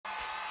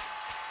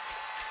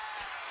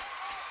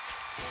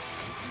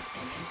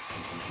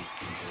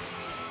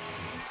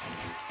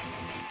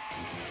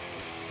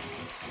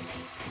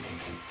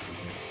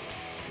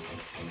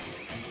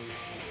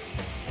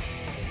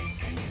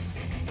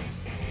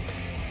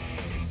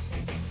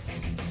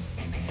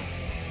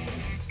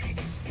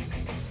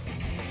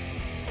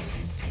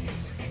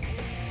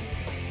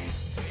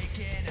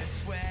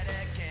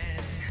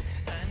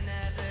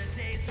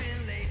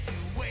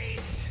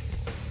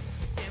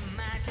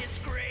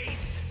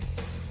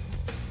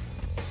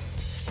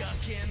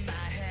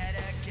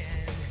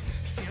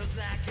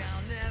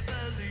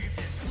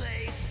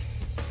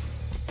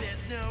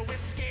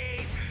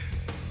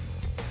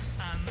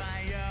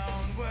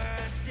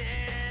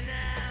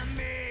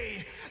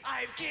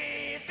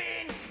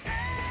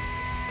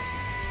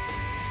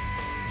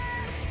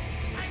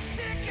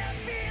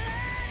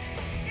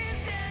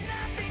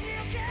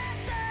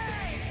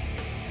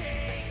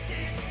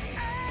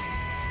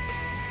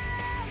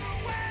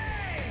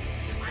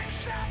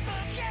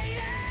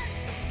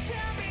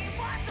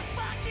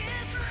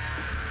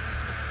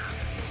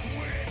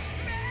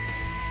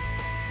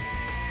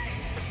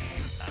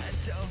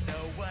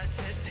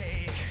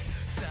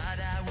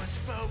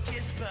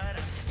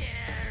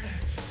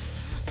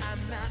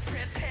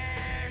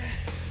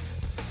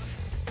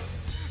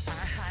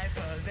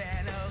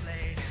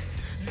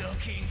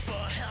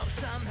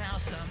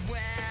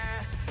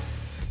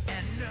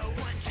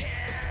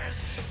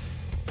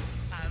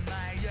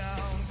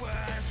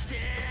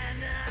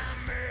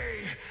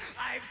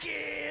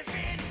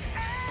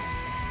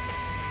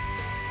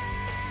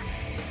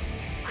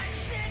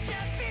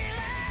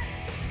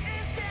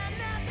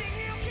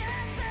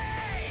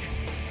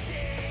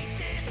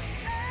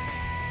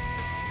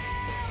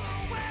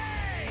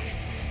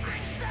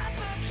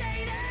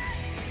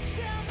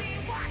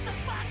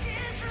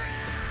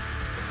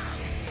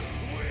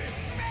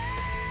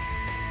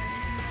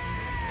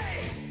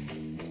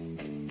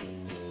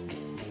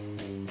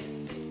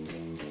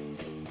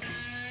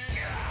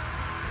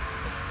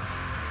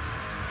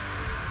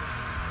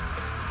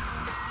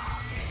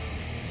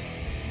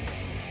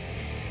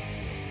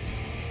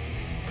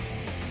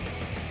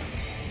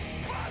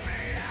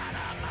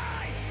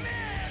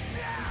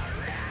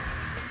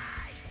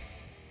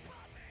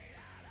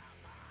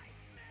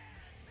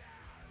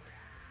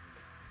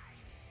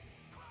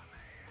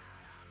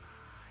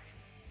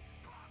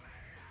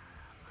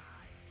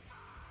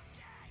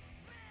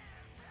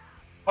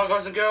Hi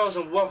guys and girls,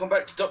 and welcome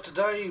back to Dr.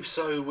 Dave.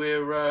 So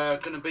we're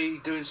going to be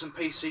doing some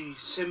PC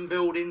sim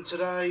building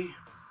today.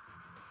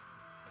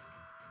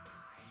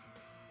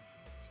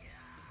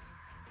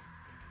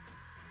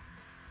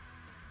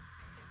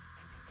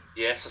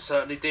 Yes, I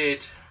certainly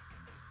did.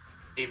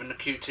 Even the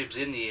Q-tips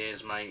in the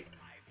ears, mate.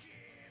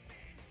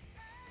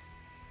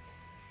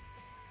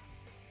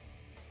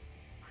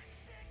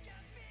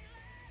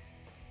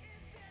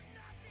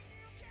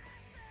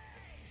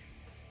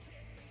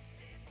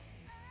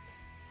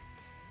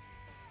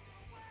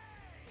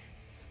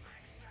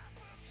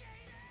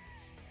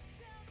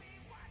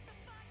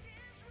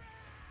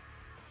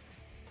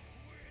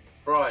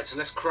 Right, so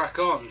let's crack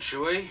on,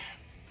 shall we?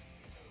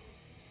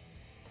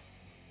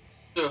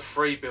 Do a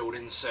free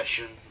building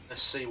session.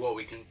 Let's see what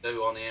we can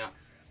do on here.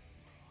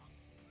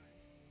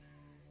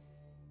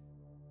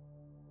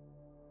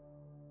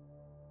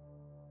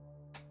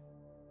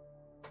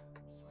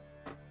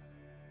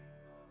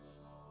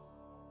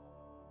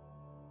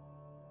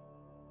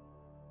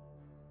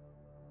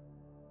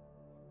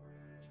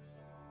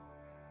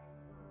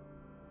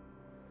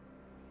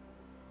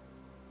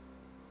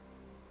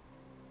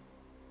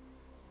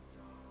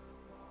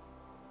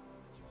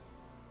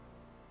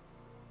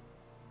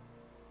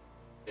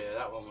 Yeah,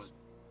 that one was...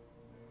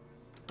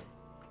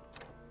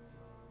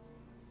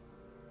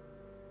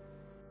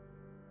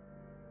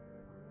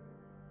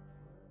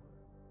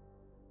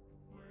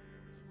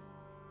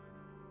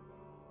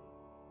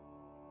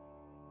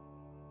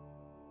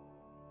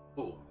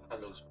 Oh,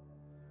 that looks...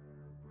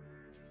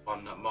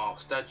 one that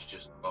Mark's dad's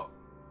just got.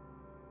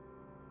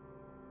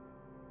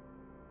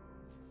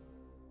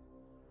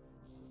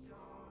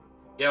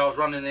 Yeah, I was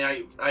running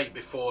the 8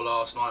 before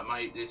last night,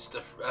 mate. It's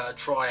the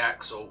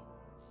triaxle.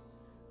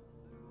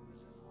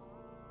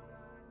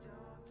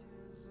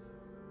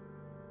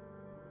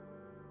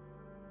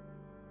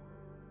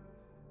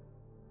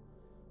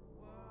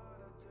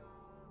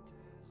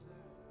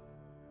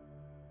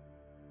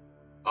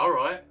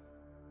 Alright.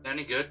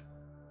 Any good?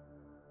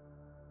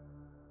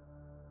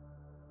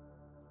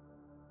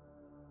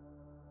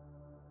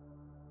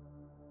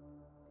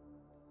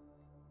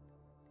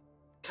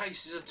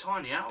 Cases are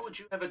tiny. How would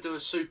you ever do a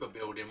super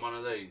build in one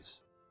of these?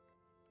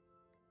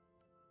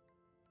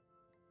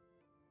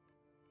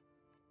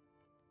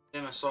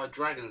 MSI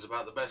Dragon's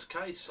about the best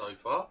case so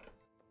far.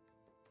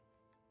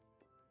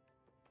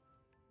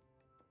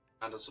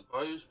 And I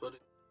suppose, but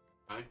it,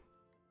 you know.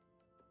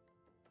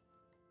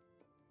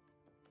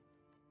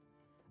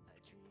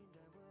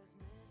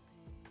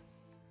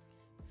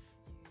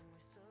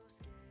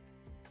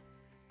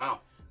 Oh,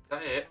 is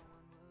that it?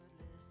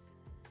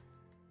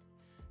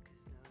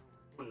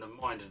 Wouldn't have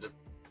minded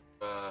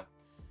a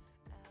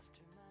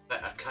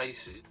better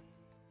cases,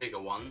 bigger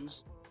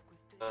ones.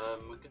 We're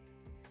going to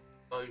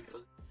go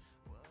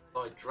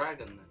for Side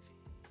Dragon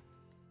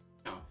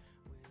then.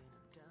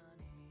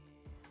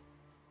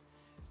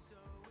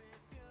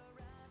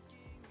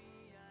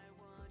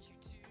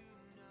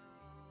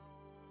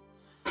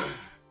 Yeah.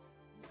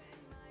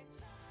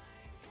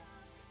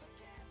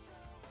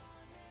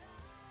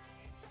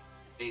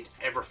 Need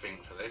everything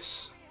for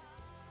this.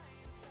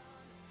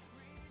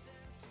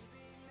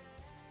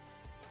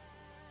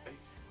 Okay.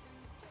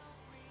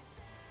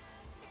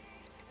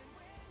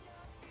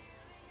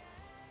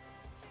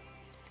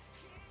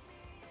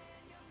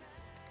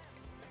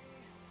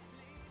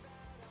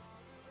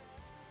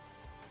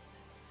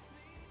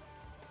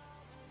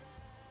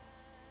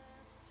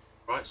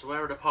 Right, so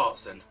where are the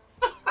parts then?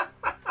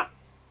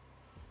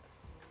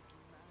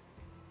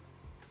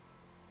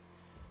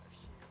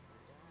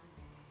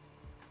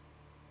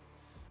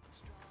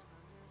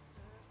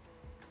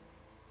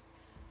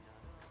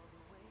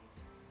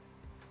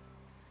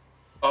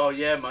 Oh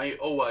yeah, mate,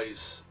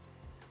 always.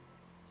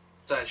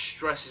 That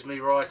stresses me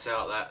right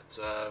out, that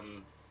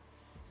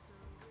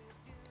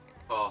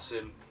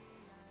passing.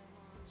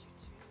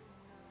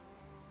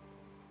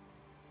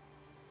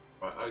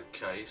 Right,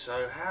 okay,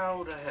 so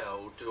how the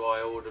hell do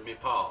I order my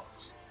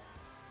parts?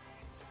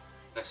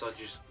 Unless I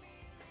just...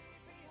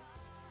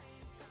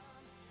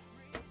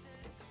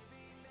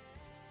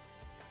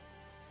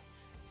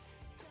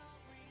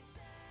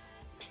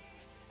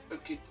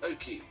 Okie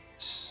dokie.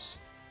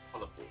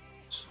 Other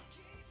ports.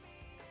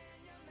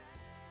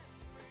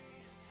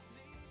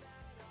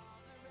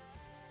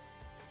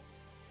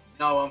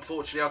 No,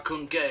 unfortunately I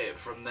couldn't get it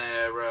from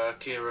there,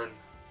 Kieran.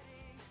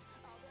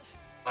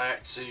 I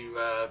had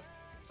to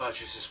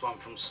purchase this one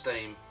from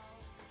Steam.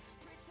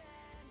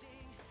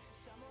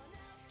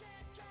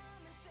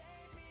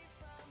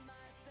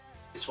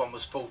 This one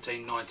was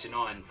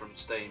 $14.99 from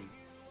Steam.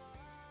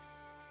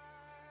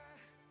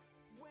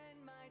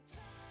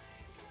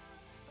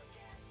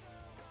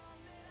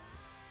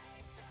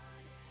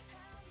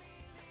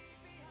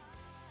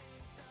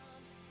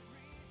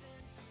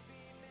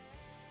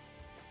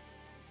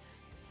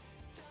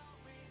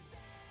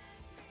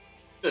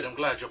 Good, I'm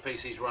glad your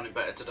PC's running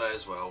better today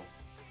as well.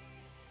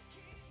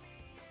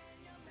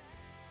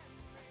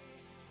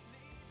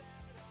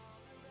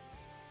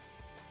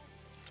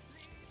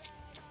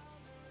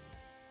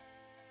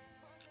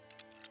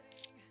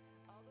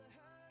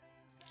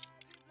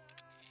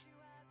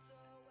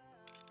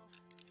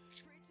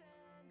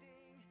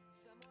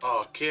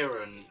 Oh,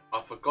 Kieran,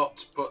 I forgot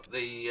to put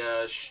the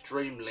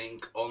stream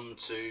link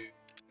onto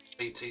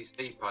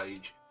VTC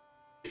page.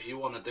 If you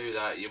want to do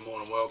that, you're more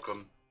than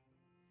welcome.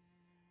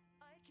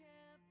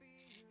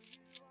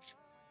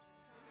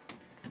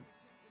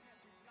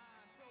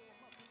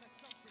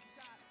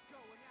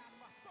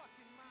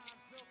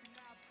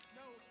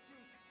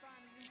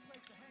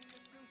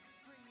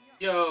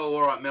 Yo,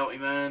 alright, Melty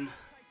Man.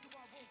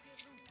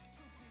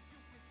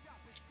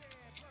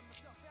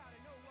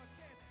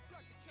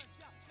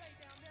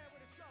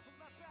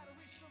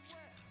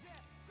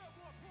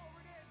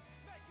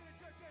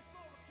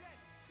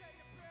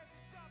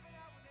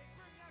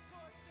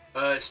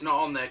 It's not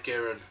on there,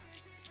 Kieran.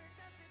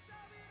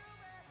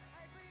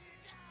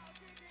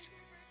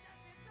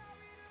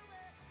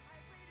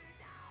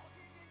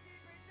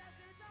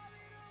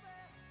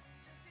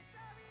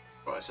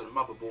 Right, so the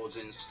motherboard's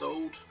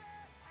installed.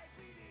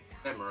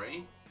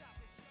 Memory.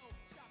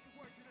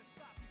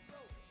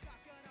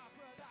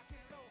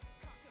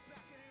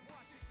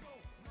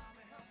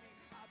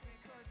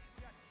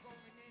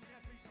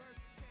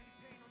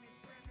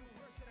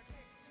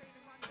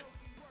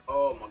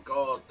 Oh my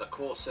god, the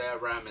Corsair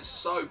RAM is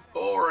so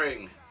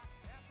boring.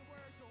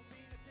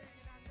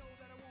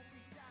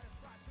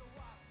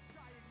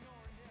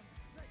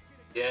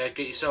 Yeah,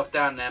 get yourself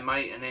down there,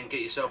 mate, and then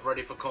get yourself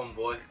ready for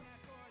convoy.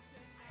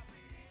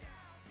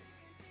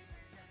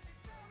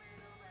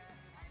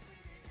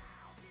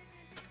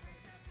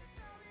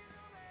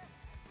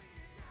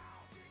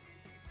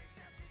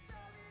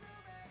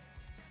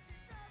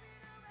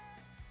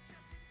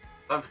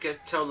 Don't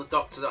forget to tell the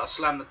doctor that I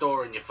slammed the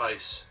door in your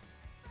face.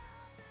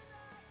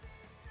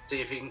 See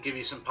if he can give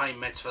you some pain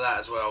meds for that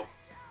as well.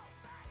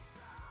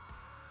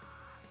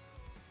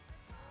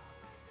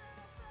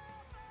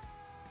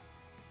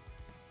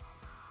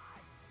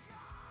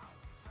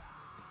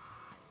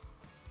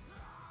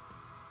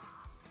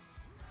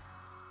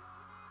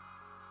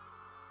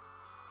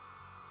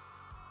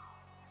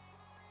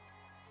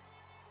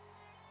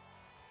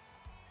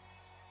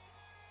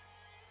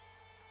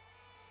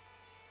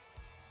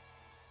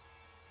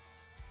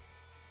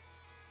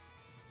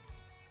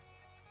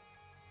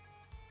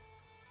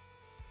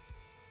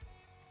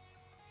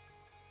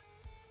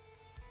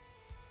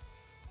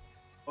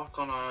 Why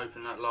can't I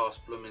open that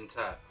last blooming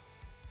tab?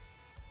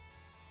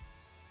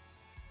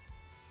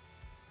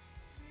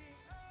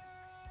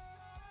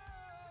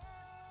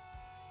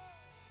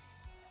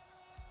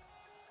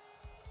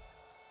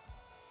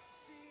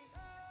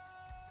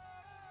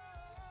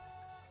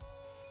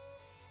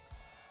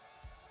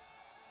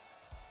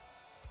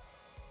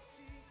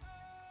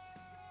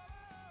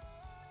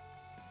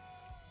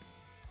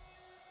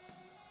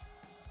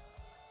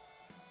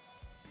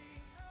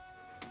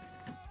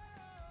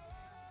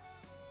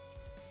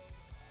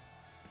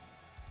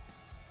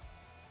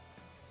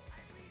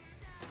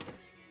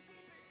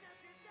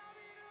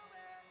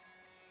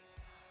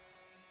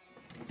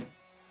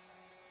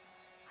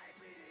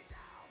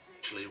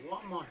 actually,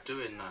 what am I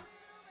doing now?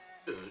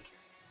 Good.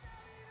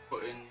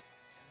 Put in.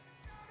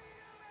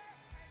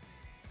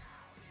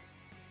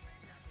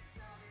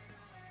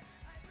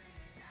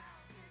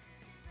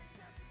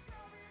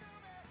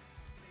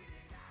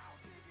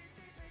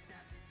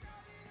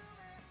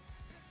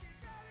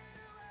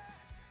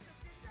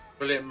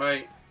 Brilliant,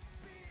 mate.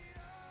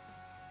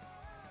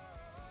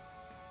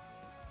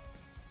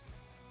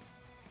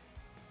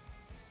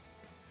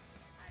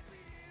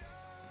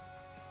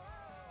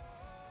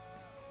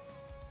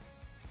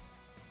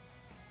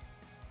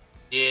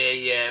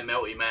 Yeah,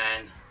 Melty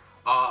Man.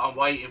 I'm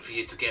waiting for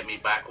you to get me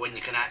back when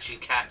you can actually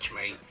catch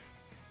me.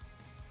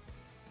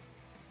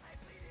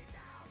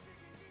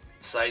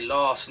 Say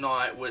last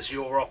night was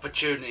your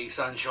opportunity,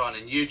 Sunshine,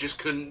 and you just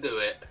couldn't do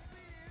it.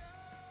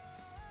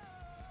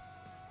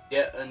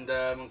 Yeah, and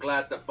I'm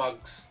glad that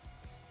Bugs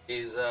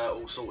is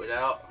all sorted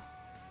out.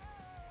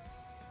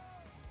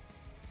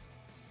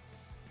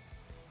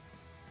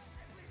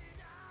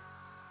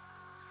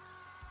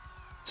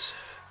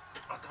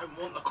 I don't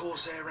want the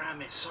Corsair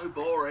Ram, it's so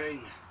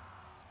boring.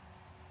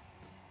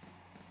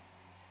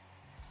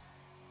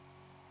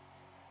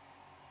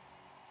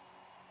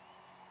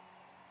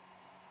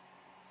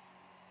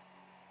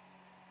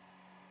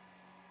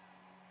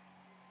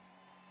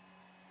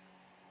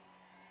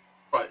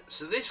 Right,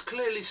 so this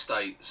clearly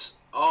states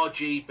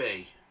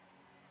RGB,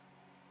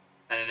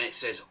 and then it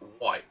says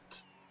white.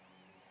 Is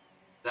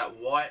that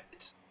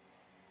white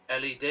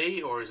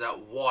LED, or is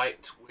that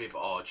white with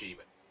RGB?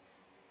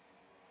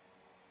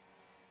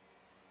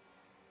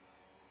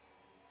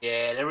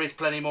 Yeah, there is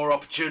plenty more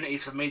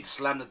opportunities for me to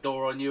slam the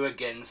door on you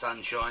again,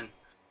 Sunshine.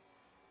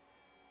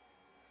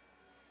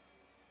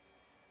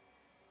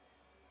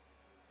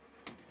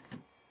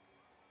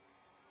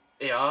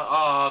 Yeah,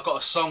 I got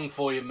a song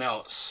for you,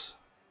 Melts.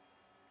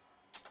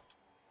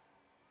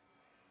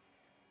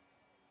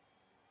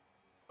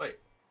 Wait,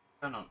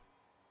 hang on.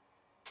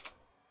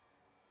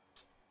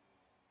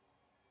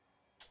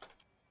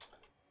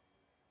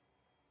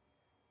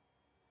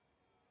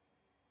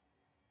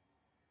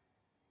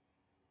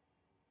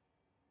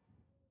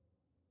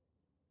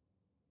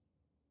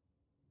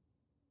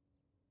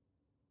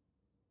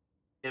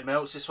 Yeah,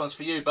 Melts, this one's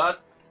for you, bud.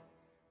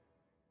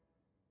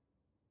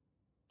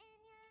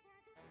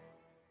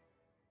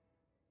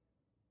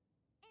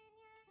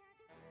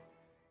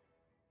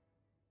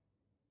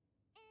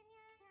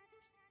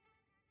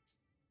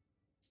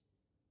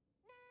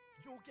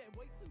 You're getting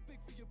way too big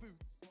for your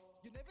boots.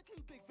 You're never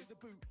too big for the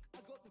boot.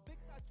 I got the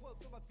big size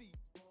 12s on my feet.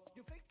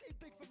 Your face ain't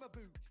big for my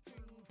boot.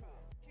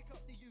 Kick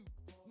up the U.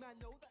 Man,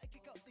 know that I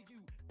kick up the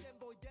U. Them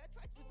boy dare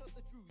try to twist up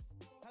the truth.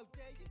 How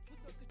dare you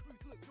twist up the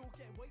truth? Look, you're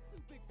getting way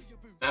too big for your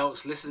boots.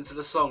 Melts, listen to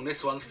the song.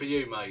 This one's for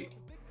you, mate.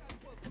 The big size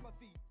 12s on my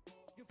feet.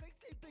 Your face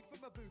ain't big for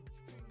my boot.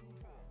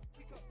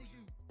 Kick up the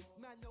U.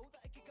 Man, know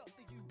that I kick up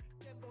the U.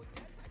 Them boy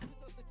dare try to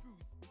twist up the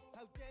truth.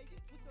 How dare you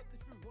twist up the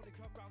truth? Wanna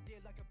come round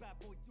here like a bad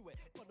boy, do it.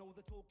 But all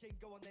the talking,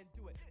 go on then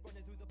do it.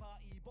 Running through the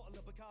party, bottle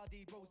of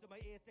Bacardi, bros in my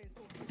ear saying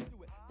don't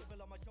do it. Devil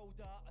on my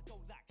shoulder, I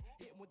don't lack.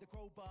 Hitting with the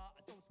crowbar,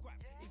 I don't scrap.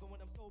 Even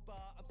when I'm sober,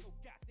 I'm so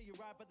gassed. See you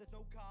ride, but there's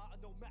no car and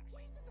no match.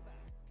 What are you talking about?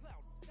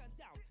 Clown, stand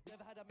down.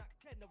 Never had a Mac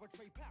 10 or a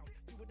Trey Pound.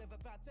 You were never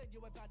bad then,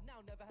 you were bad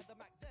now. Never had the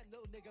Mac then,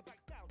 little nigga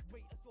back down.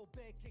 Wait, I saw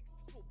bare kicks,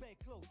 saw bare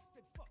clothes.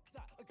 Said fuck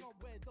that, I can't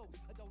wear those.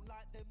 I don't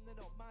like them, they're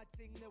not my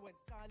thing. They went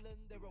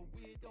silent, they're all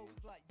weirdos.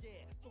 Like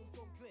yeah, stone's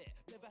gone clear.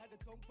 Never had a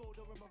tongue for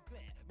the rim on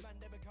clear. Man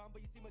never come,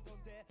 but you see my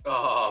done there.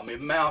 Oh, my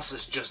mouse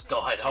has just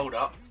died. Hold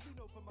up. You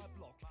know from my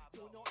block,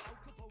 you're not Al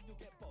Capone, you'll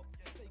get boxed.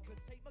 They could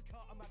take my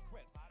car and my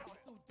creps. I'll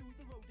still do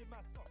the road in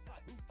my socks.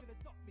 Like who's gonna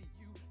stop me?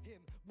 You,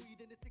 him, weed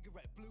and a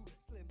cigarette, blue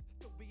slims.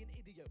 Don't be an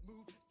idiot,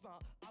 move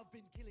smart. I've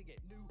been killing it,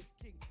 new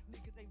king.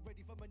 Niggas ain't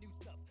ready for my new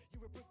stuff.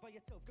 You're a brick by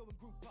yourself, go and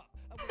group up.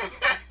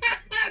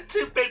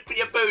 Too big for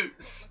your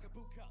boots. Like a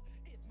boot cut.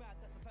 It's mad,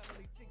 that's a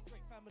family thing,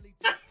 straight family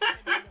thing.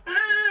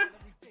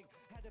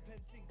 Had a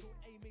pen thing called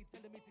Amy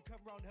telling me to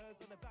come round hers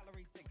on a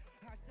Valerie thing.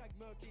 Hashtag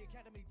Murky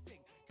Academy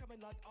thing. Coming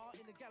like art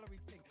in a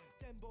gallery thing.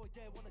 Them boy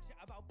there wanna chat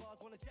about bars,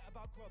 wanna chat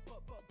about crub,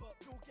 but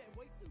you're getting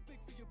way too big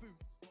for your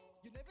boots.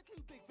 You're never too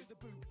big for the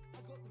boot. I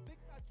got the big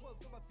size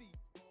 12s on my feet.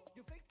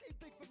 Your face ain't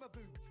big for my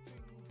boot.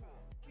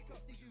 Kick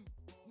up the U.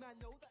 Man,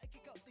 know that I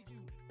kick up the U.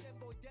 Them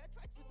boy dare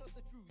try to twist up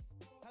the truth.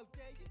 How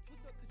dare you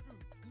twist up the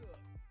truth? Look,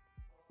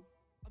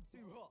 I'm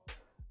too hot.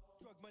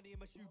 Drug money in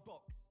my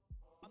shoebox.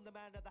 I'm the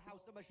man of the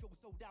house and my show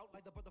sold out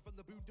like the brother from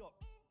the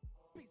Boondocks.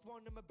 Beats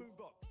one in my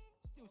boombox.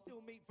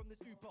 Still meat from the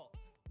stew pot.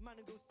 Man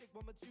and go sick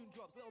when my tune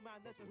drops. Little man,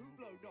 that's a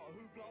hooplo, not a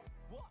hooplock.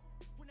 What?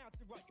 Pronounce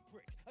it right, you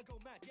prick. I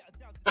go mad, yeah, I'm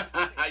down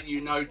to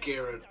You know,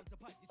 Kieran. down to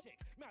pipe your chick.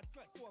 Mad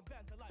stress, so I'm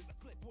bound to light my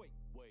split. Wait.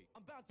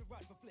 I'm bound to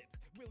ride for flips.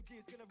 Real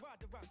gear's gonna ride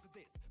around for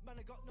this. Man,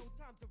 I got no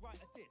time to write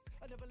a diss.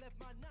 I never left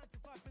my 9 to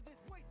 5 for this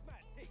waste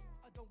man thing.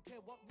 I don't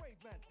care what rave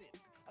man's in.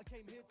 I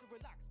came here to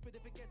relax, but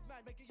if it gets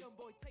mad, make a young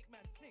boy take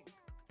man's things.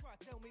 Try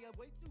to tell me I'm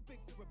way too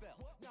big to rebel.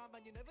 Nah,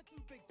 man, you're never too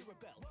big to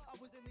rebel. I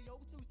was in the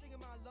O2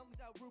 singing my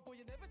lungs out, rude boy,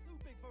 you're never too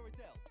big for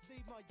Adele.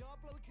 Leave my yard,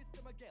 blow a kiss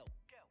to my girl.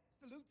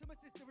 Salute to my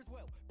sister as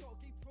well. Gotta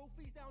keep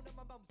trophies down at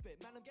my mum's bit.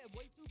 Man, I'm getting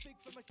way too big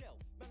for my shell.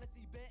 Man, I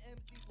see bare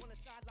MCs on the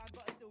sideline,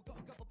 but I still got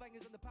a couple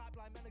bangers in the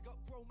pipeline. Man, I got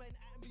grown men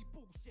at me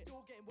bullshit.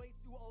 You're getting way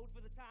too old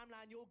for the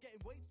timeline. You're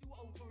getting way too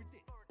old for a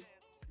diss.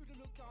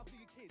 Should've looked after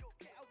your kids.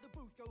 Get out the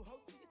booth, go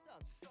home to your son.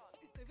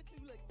 It's never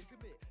too late to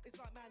commit. It's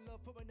like man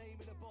love, put my name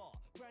in a bar.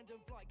 Random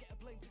flight, get a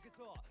plane to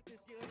guitar.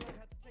 This year I learned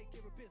how to take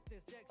care of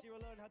business. Next year I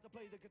learn how to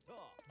play the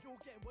guitar. You're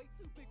getting way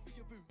too big for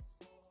your boots.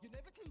 You're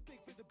never too big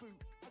for the boot.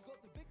 I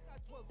got the big size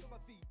 12s on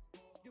my feet.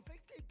 Your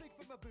face ain't big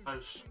for my boots. No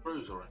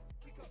screws or it.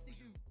 Kick up the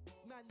you.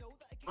 Man, know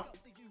that I kick up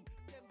the you.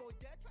 Then boy,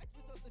 dare try to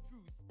twist up the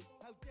truth.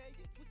 How dare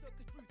you twist up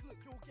the truth? Look,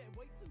 you're getting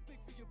way too big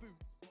for your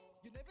boots.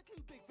 You're never too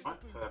big for Right,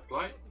 your boots. fair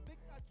play. I got the big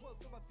size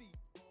 12s on my feet.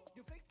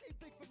 Your face ain't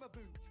big for my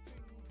boots.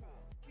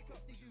 Kick up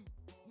the you.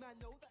 Man,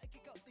 know that I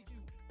kick up the you.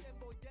 Then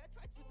boy, dare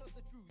try to twist up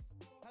the truth.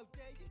 How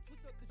dare you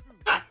twist up the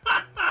truth?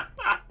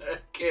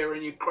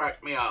 Kieran, you cracked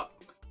me up.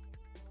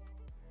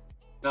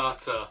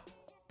 Nutter.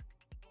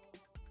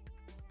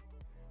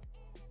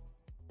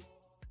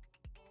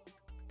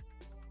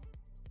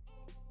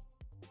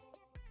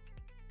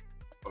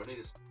 Oh, we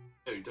need to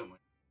do, don't we?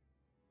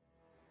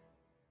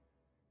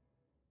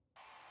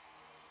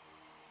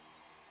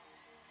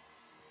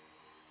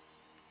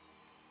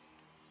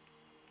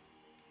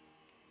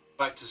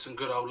 Back to some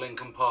good old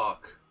Lincoln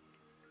Park.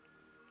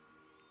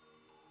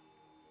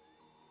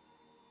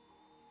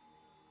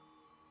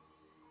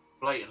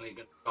 Blatantly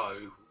gonna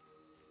go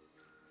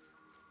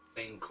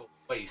thing called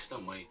Beast,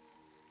 don't we?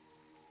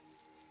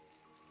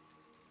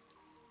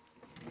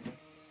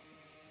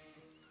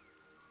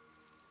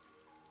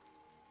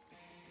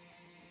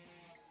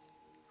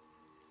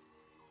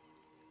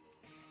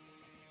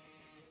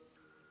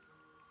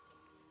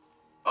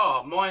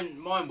 Oh,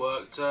 mine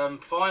worked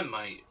fine,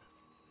 mate.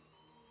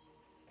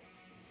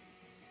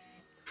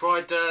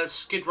 Tried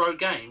Skid Row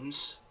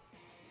Games.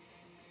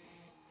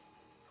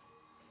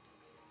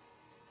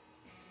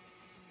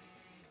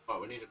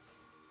 Right, we need a...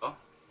 Oh.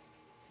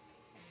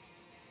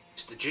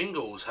 Mr.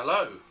 Jingles,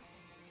 hello.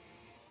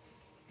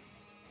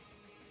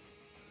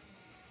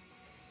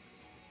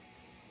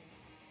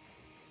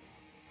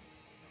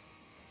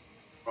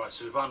 Right,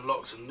 so we've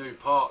unlocked some new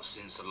parts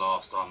since the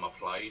last time I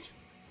played.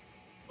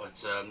 But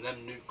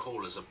them new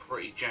callers are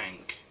pretty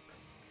jank.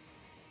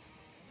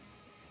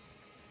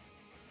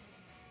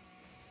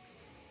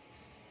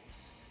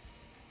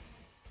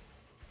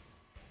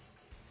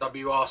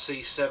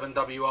 WRC7,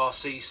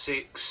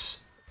 WRC6,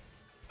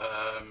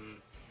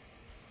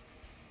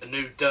 the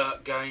new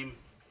Dirt game.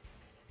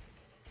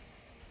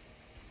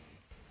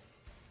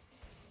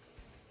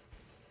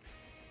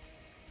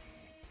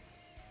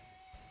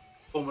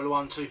 Formula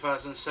 1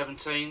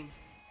 2017.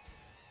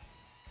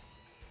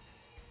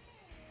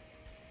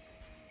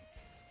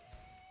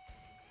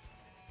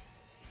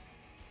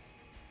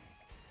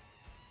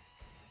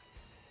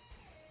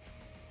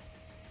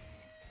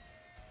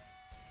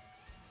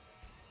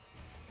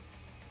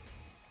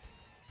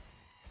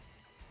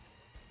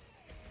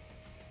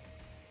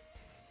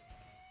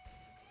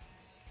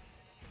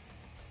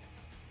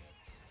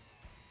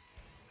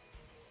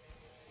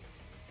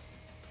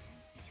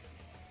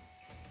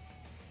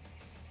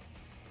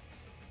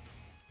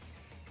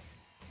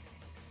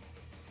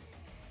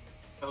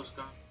 How's it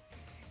going?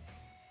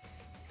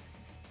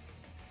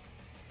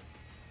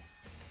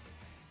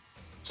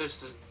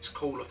 Says this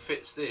cooler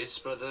fits this,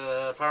 but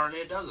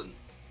apparently it doesn't.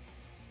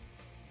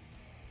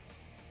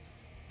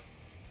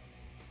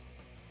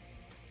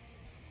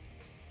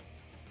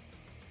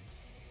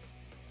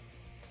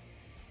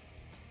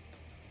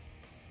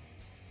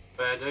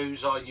 Fair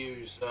dues, I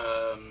use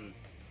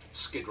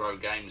Skid Row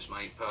Games,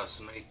 mate,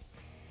 personally.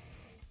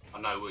 I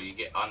know what you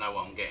get. I know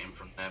what I'm getting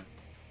from them.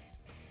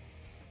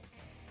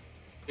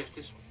 If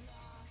this one.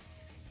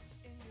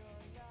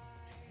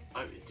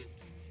 Oh, it did.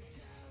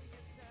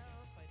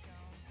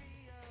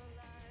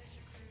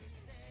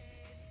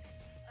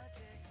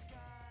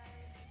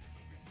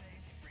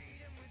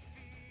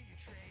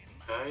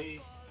 Okay,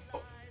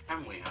 what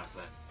can we have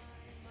then?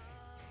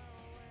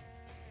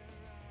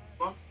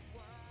 One.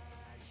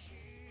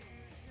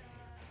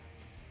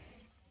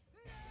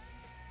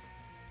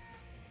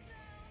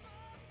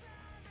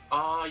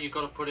 Ah, you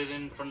got to put it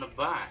in from the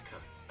back.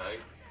 Okay.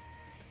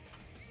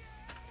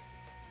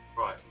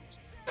 Right,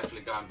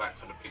 definitely going back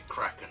for the big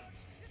Kraken.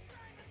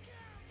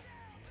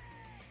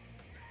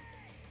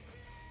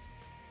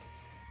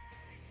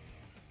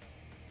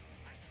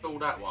 All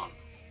that one.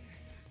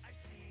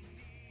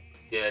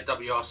 Yeah,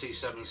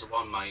 WRC7's the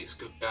one, mate. It's a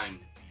good game.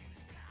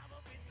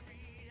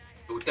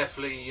 It will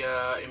definitely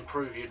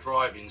improve your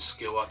driving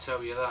skill, I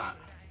tell you that.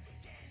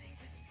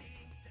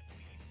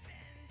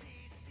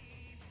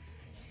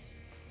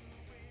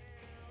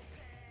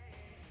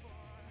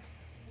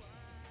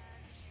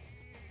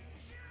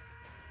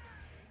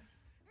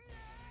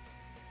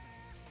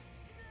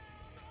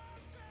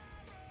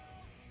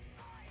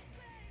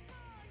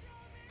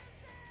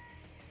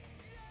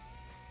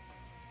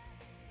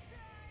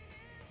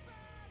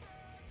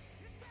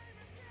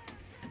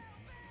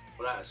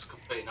 Well, that's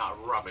complete and utter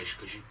rubbish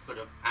because you could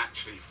have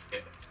actually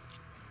fit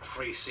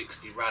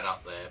 360 rad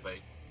up there, but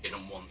he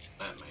didn't want to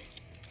let me.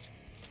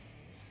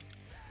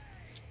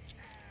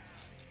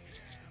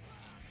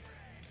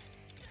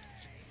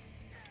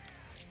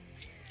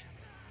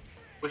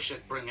 Wish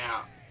they'd bring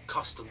out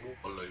custom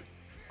water loop.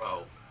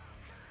 Well,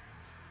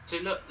 see,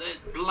 look, they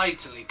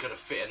blatantly could have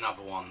fit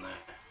another one there.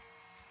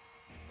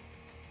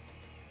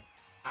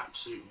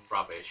 Absolute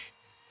rubbish.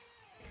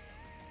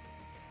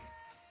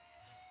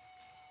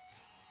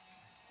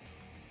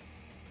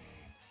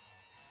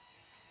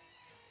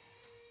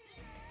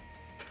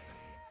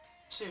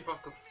 See if I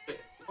can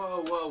fit.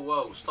 Whoa, whoa,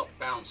 whoa! Stop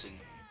bouncing.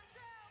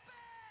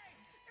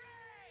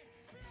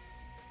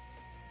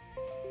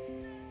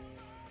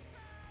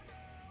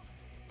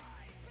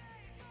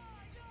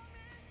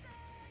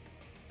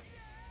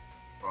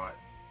 Right,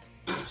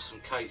 some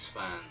case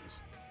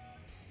fans.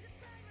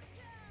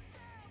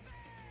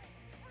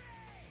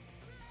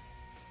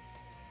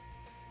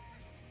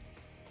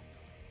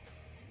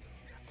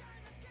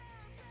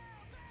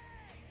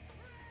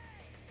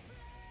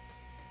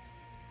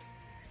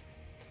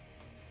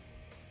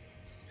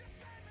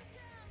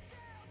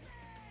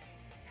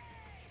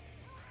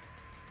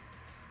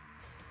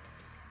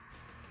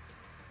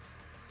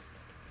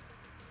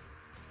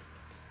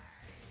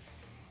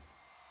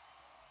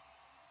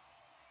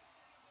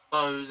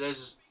 So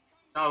there's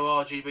no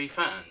RGB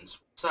fans.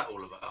 What's that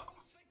all about?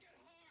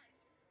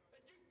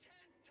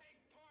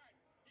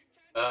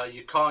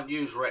 You can't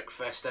use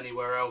Wreckfest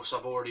anywhere else.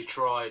 I've already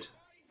tried.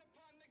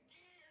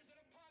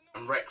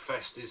 And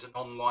Wreckfest is an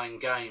online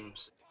game.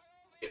 So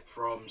you get it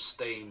from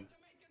Steam,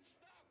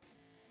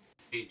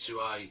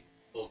 G2A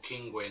or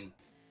Kingwin.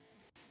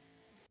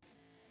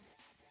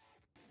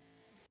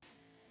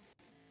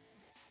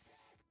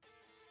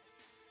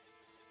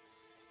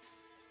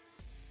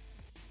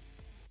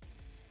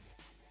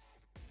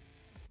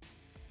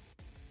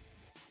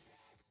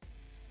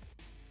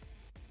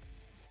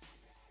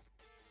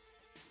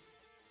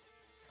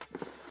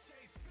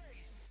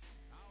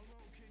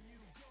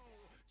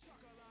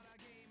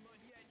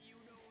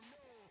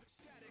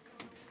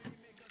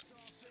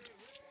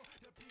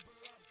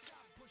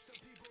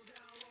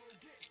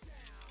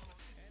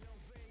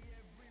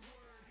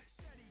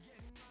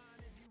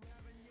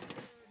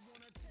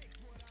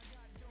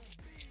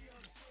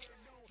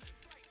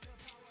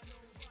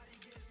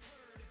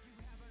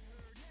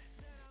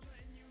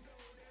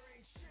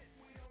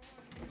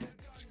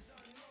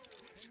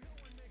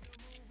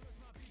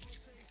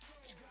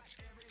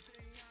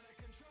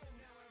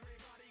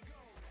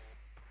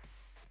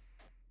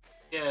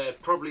 Yeah,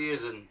 it probably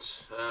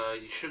isn't.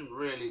 You shouldn't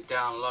really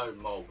download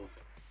multiple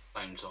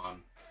things at the same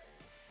time.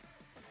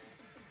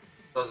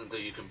 Doesn't do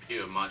your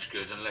computer much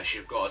good unless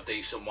you've got a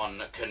decent one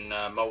that can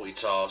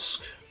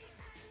multitask.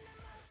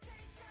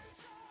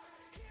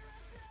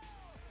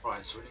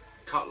 Right, so we need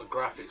a couple of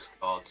graphics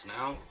cards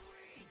now.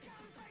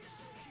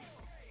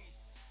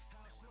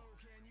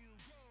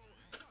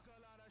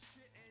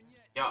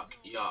 Yuck,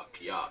 yuck,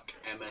 yuck.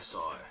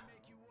 MSI.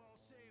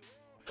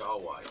 Go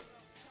away.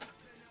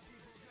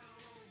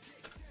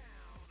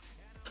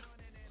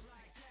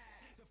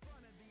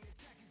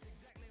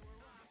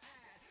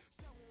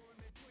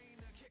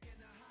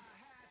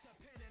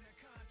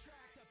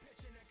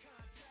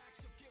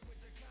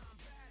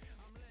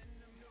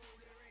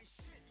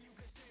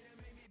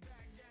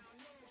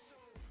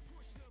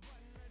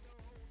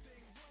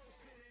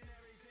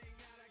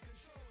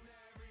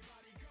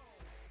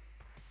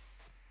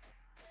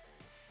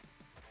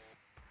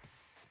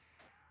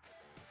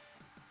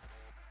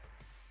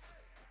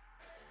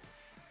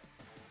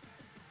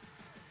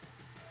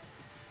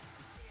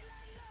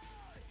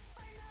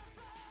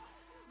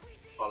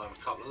 I'll have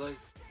a couple of these.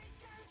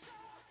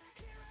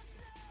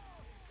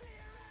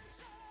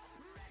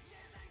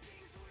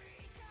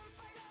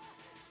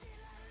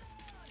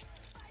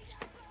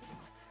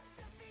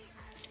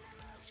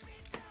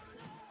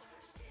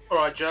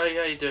 Alright Jay,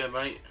 how you doing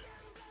mate?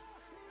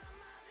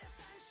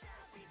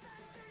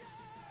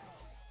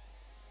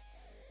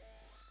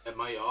 Yeah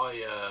mate,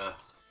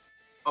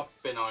 I've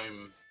been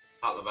home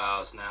a couple of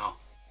hours now.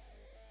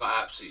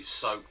 Got absolutely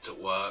soaked at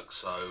work,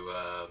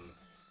 so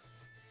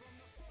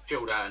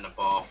chilled out in the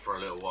bath for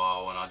a little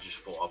while, and I just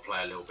thought I'd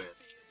play a little bit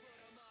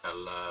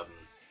until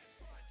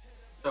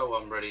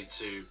I'm ready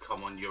to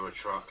come on Euro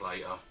Truck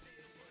later.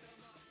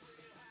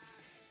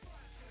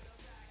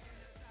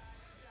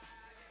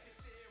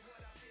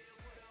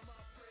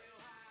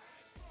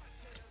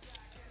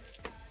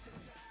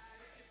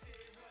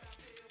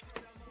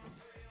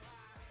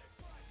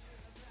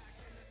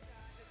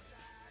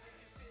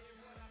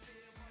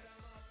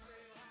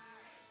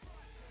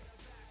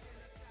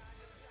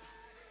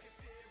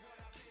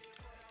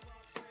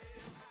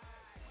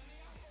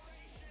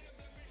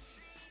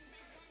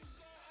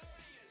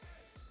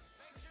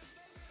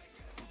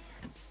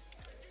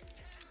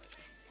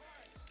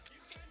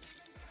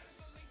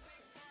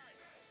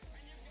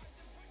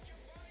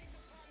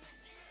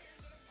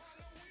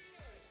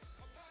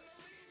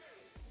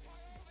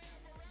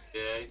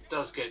 Yeah, it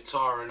does get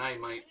tiring, eh,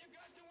 mate?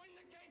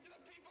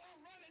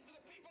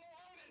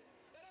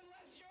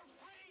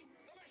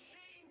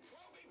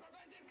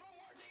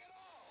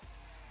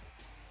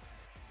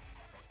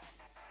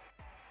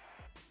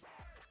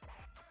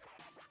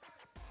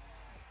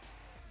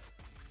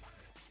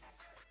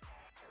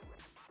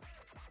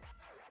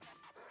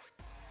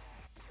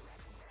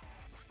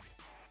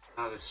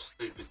 Now this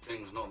stupid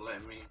thing's not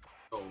letting me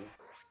install.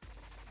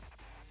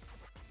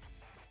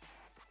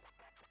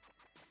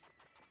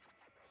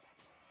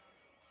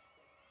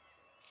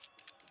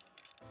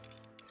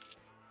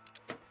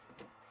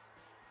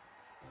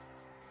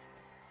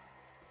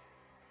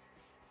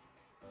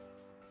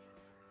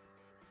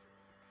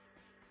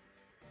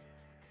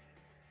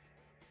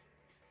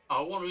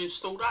 I want to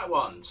install that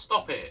one.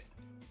 Stop it.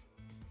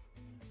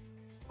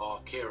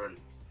 Oh, Kieran.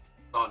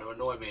 Starting to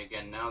annoy me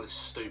again now, this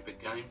stupid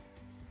game.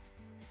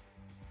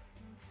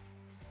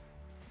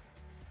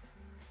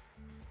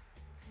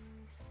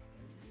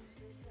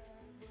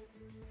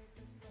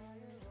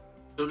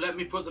 So let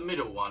me put the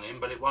middle one in,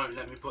 but it won't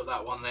let me put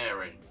that one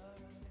there in.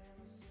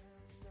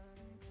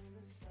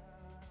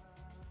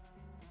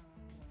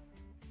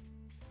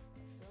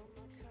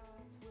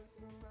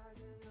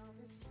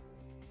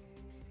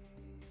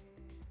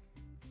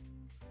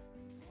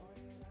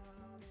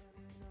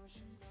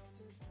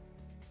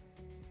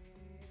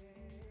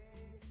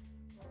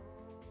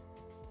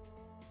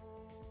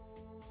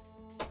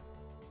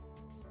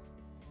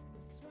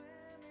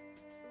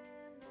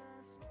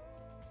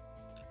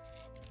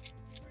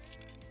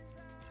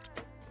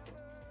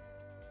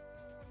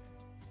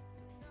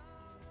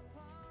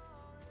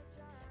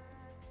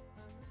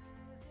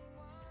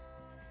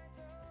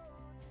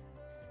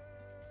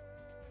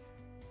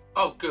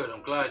 Oh good,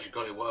 I'm glad you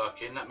got it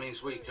working. That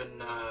means we can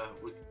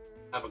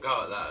have a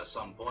go at that at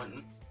some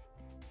point.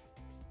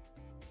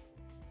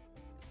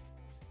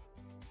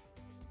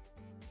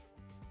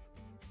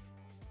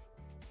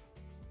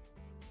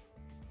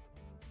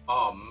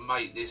 Oh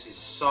mate, this is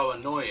so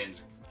annoying.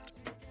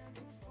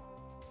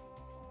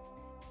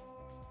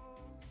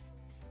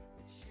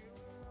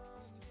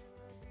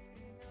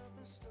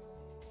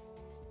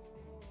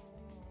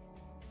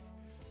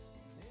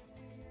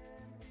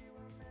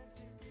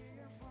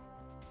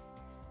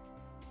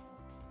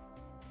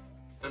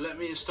 So let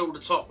me install the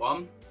top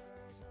one.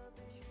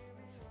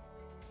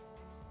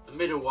 The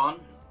middle one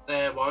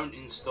there won't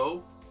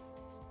install.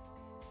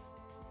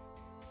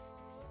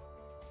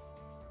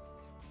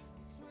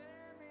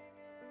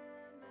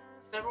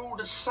 They're all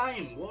the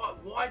same.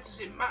 Why does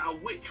it matter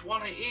which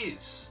one it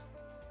is?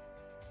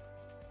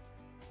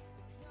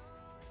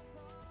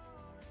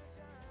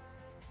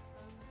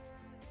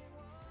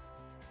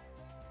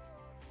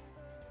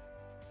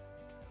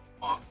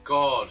 My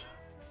God.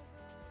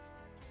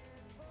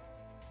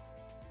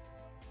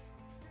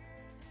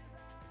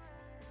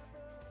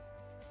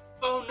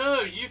 Oh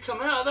no, you come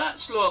out of that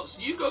slot,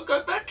 so you gotta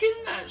go back in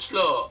that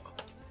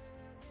slot.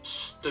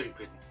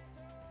 Stupid.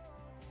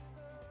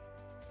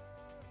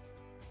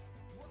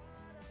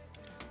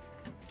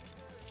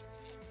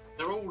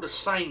 They're all the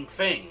same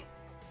thing.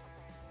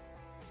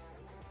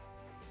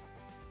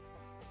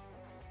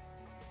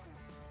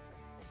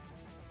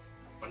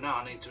 But now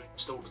I need to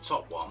install the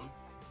top one.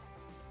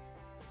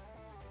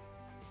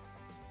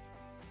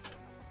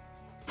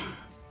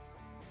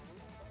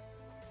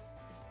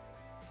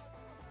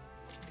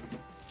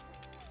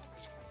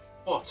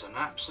 What an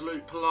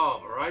absolute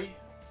palaver, eh?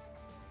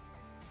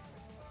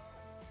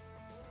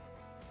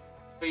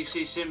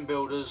 PC sim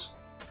builders,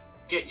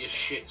 get your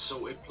shit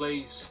sorted,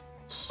 please.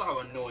 So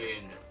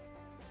annoying.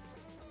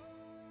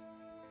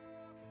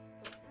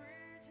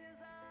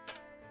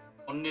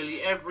 On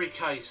nearly every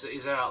case that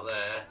is out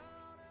there,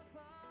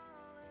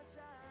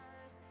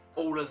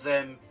 all of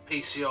them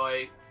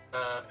PCIe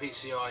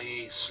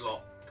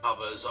slot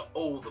covers are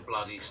all the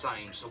bloody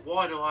same. So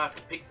why do I have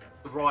to pick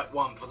the right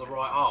one for the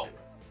right hole?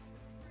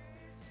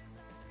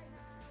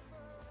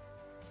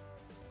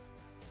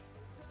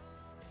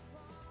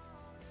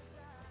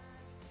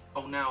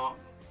 Oh, now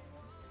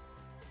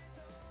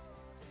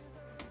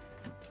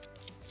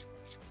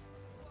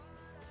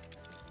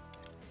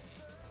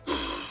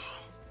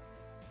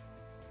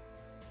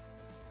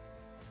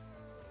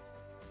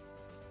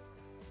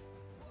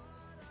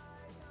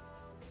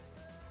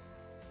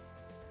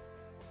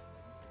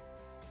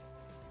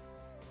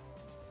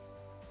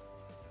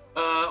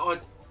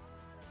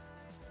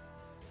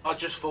I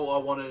just thought I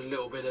wanted a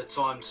little bit of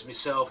time to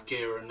myself,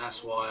 Kieran.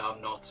 That's why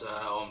I'm not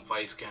on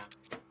Facecam.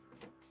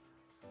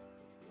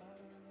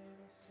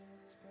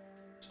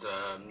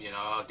 You know,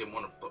 I didn't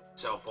want to put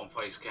myself on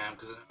Facecam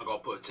because I got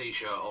to put a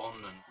t-shirt on,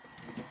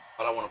 and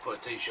I don't want to put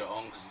a t-shirt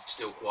on because it's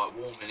still quite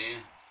warm in here.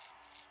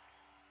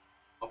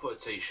 I'll put a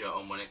t-shirt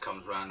on when it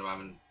comes round to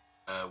having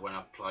when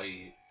I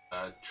play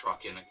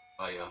trucking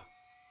later.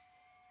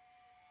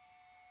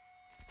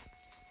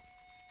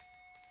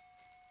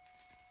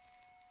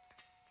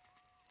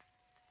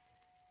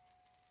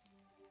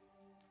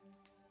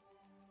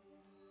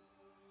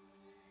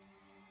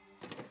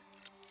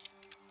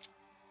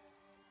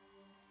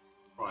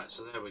 Right,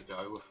 so there we go,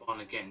 we're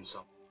finally getting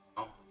something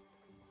now.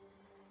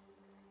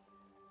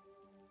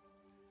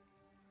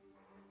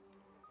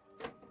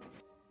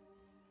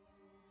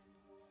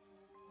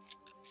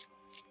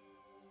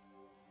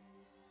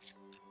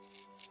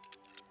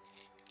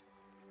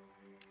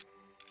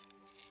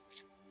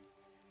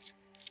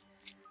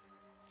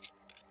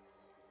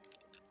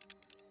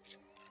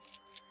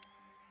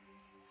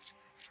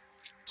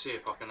 See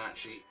if I can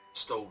actually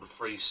installed the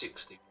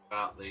 360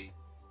 without the.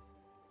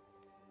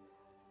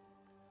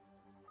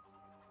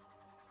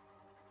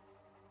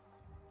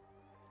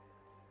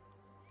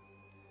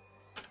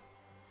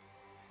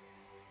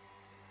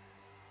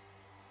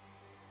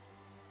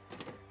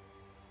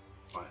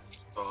 Right,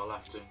 so I'll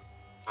have to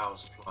power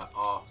supply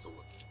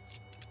afterwards.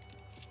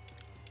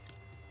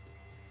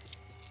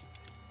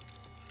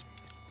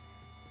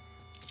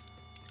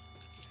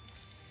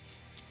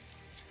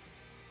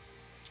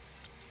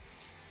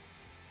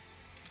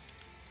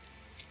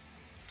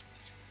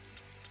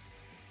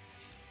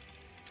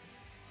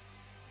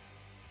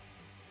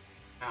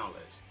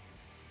 Outlets.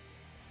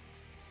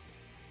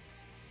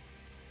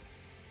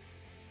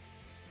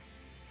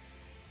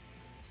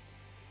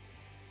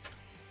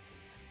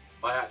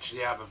 I actually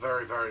have a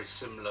very, very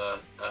similar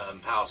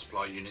power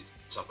supply unit.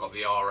 So I've got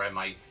the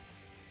RM850.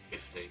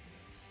 So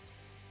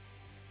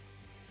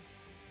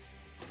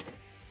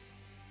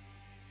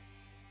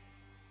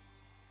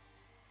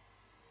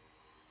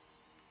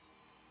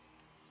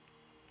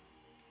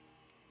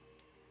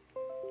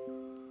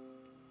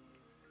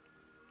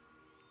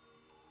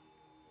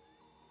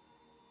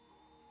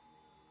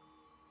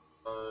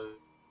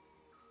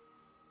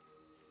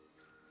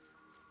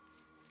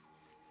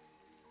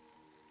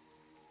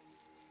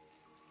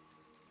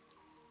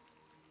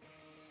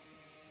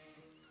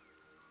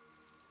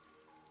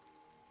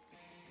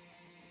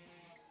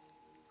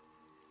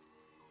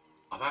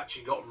I've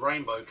actually got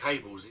rainbow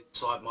cables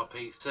inside my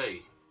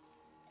PC.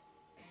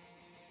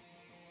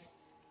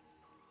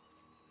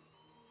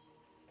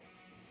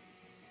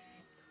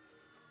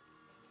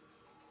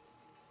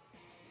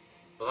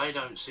 But they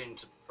don't seem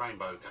to be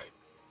rainbow cables.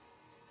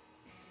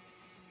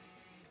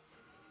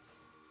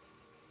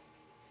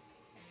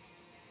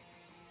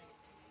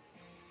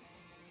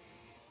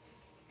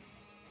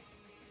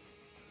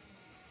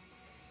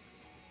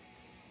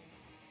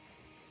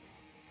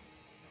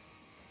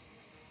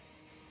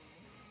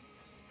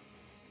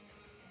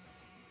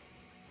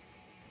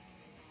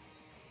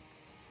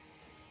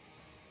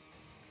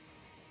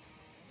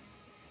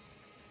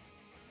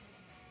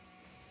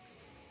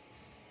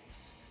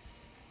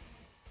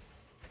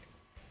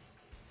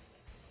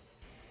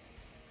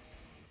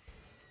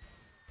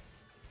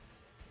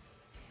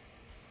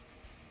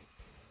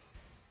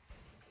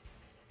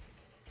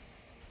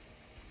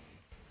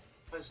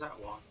 Where's that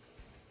one?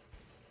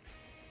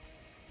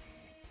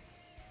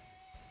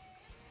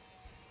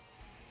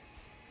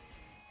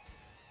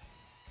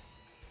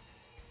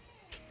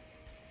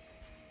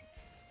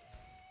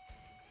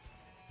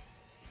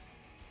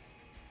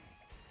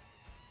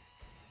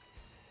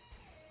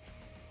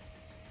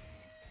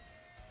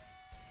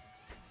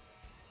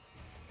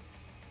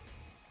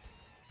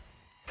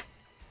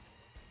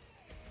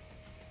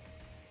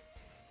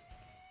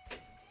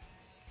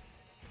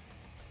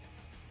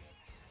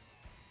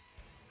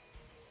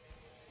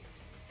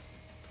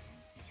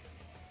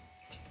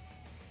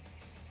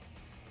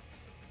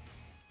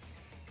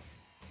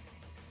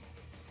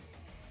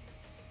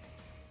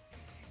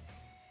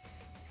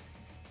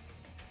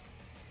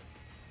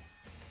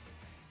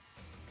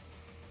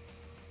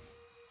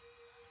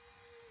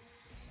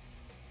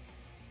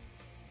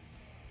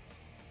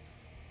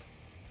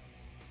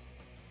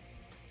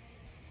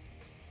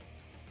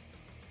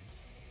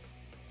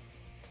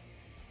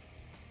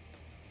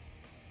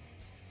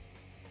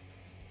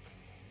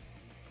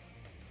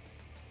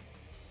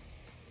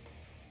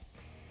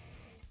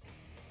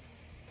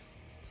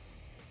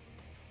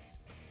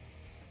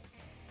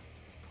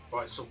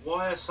 Right, so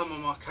why are some of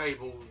my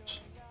cables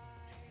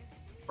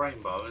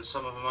rainbow and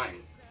some of them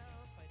ain't?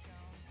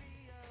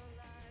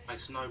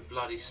 Makes no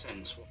bloody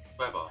sense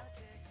whatsoever.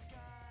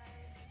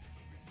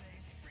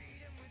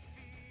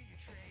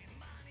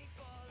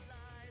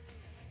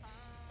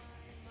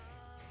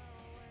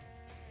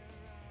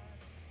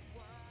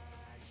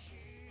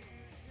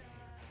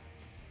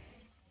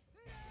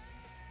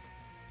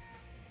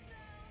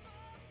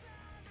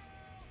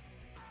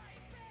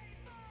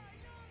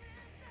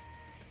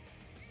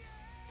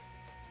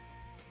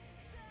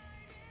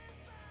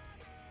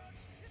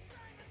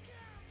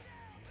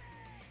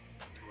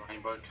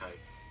 Rainbow cable.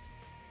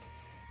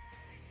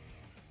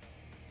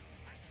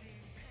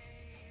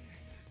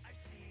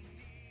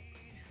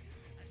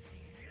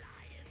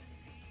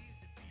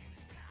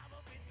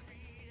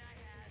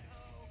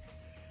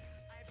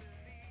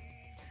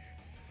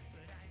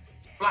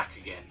 Black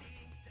again.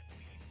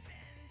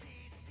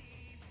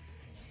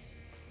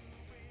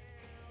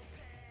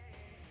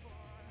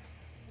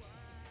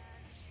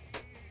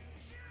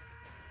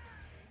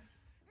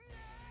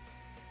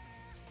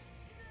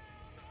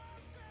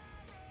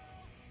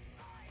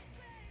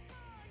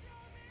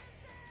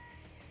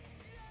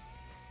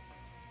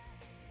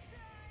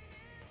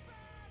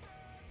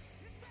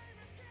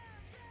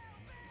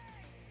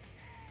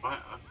 Right,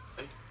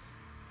 okay.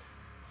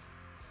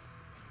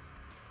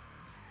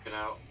 Get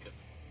out. Get.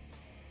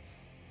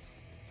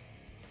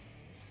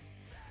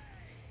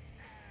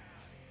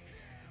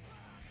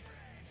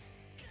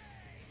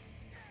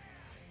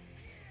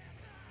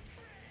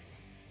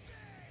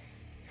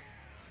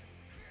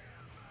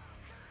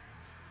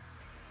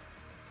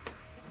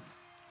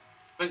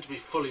 Meant to be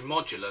fully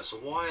modular, so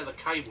why are the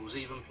cables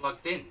even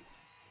plugged in?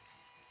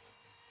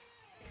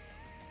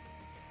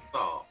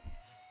 Start.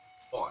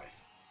 Why?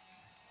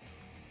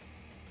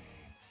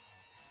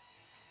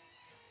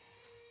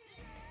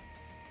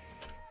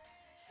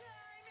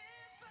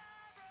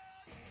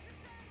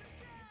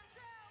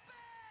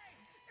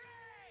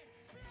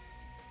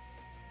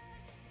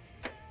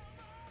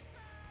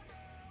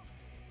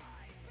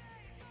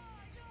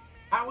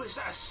 How is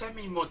that a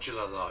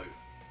semi-modular though?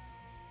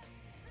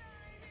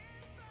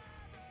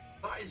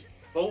 That is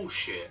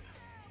bullshit.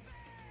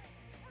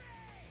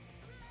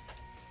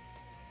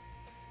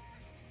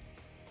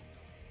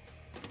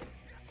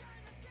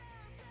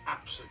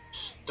 Absolute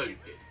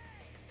stupid.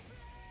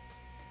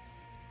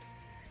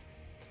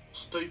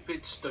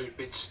 Stupid,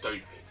 stupid,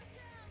 stupid.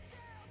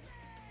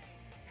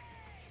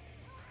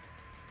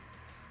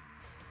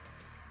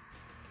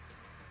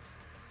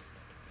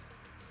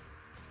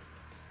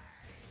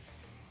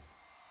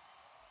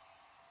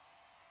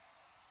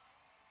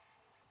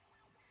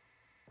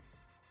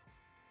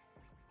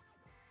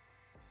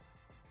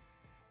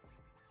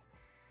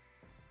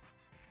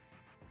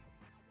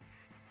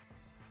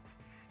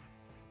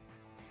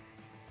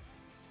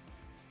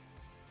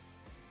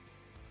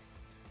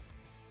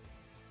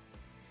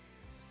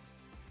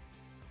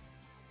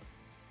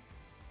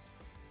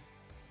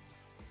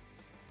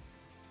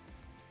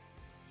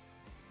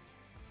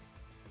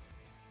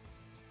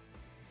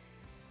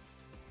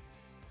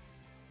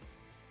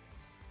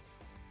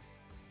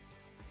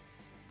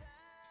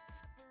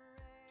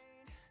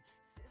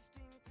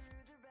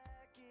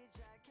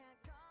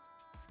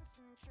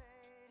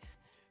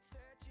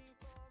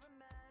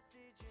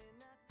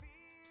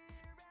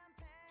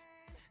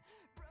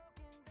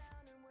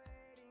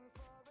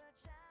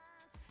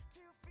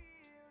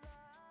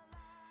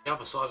 The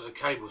other side of the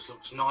cables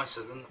looks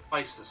nicer than the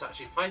face that's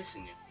actually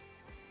facing you.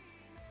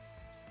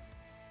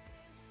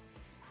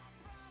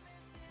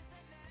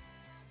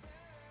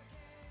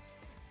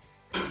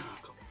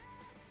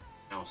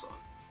 Outside.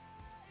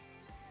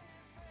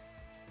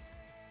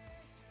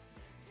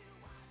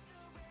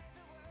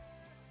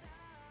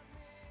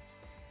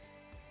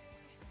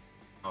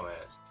 Oh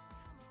yes.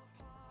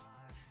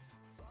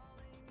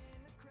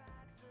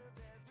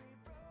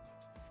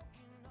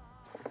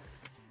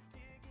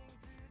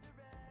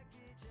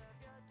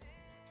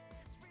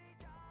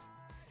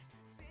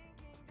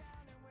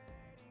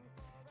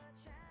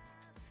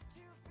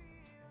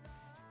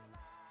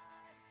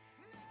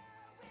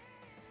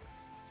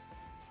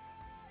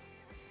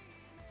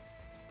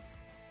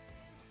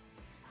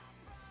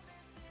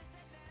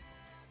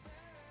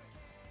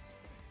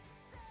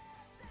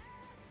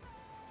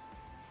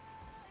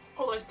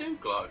 Oh, they do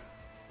glow.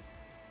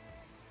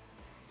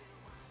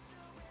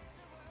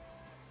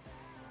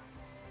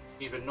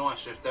 Even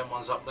nicer if them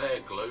ones up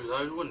there glue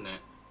though, wouldn't it?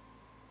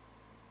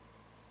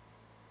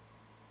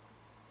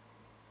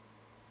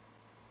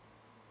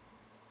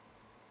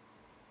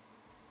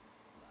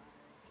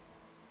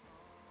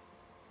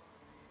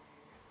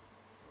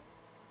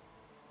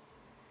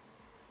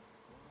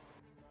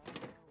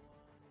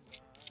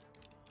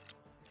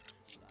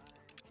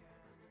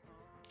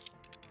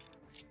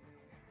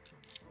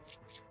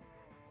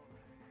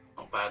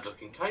 Not bad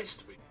looking case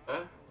to be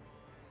fair.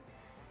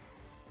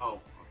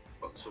 Oh,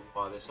 I've got to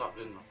wire this up,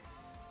 didn't I?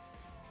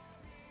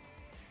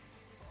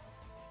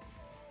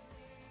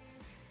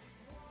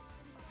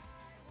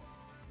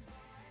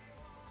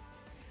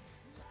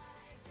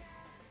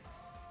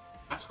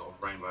 That's got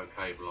a rainbow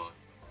cable on it.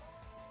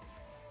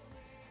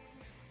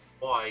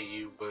 Why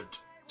you would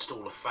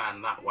install a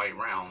fan that way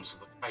round so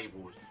the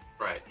cable's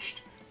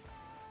stretched?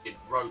 You'd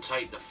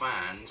rotate the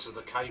fan so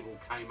the cable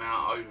came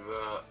out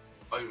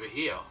over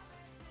here.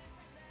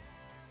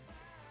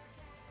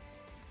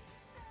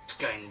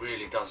 This game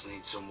really does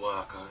need some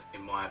work,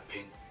 in my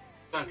opinion.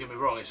 Don't get me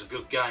wrong, it's a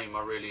good game,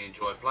 I really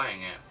enjoy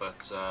playing it, but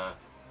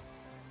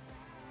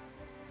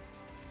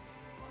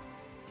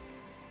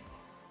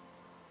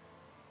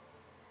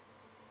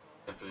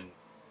definitely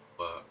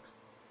work.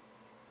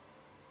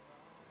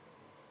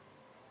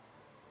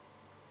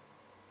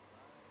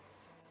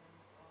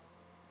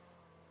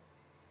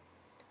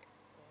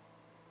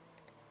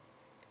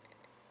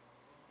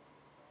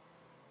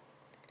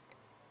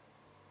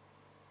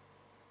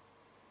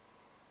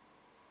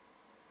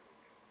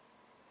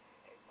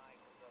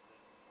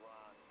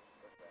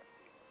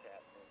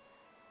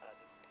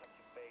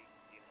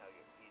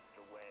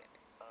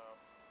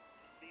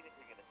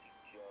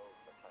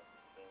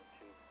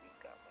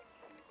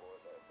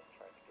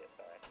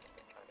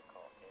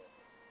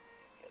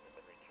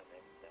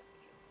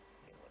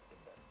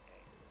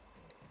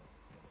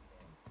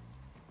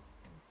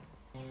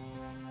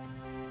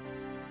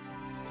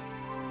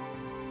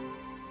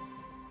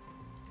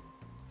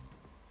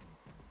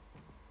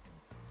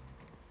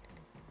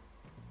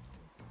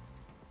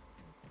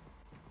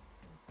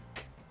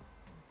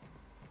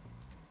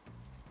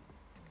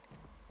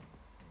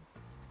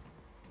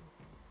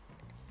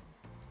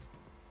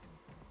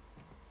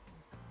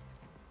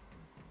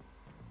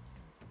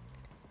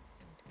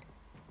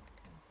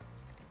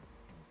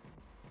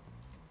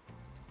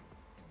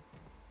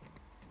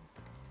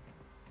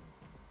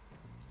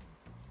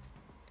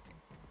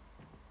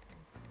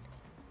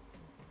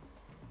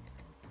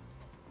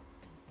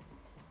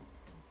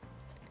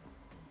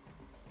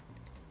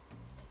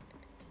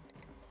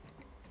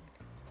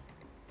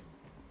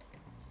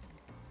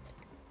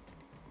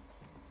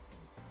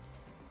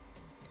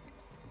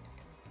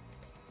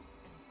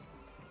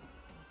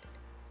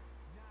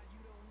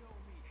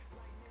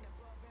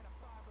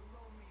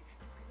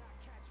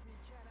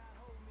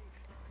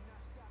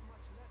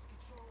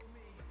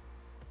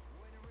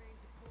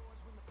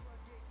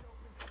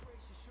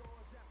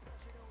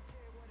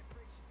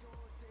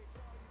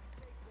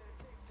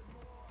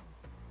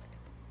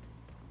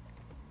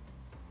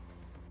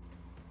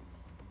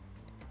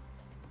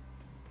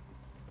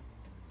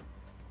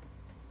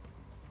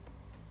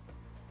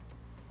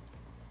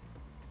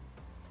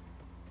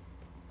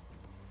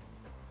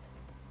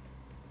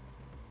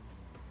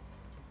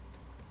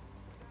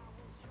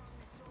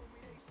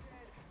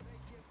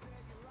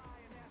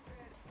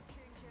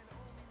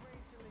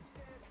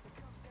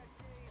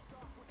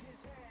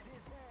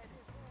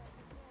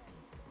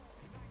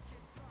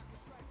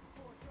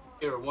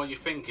 Kieran, what are you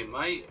thinking,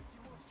 mate?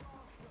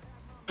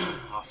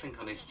 I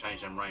think I need to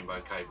change them rainbow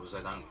cables. They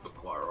don't look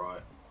quite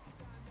right.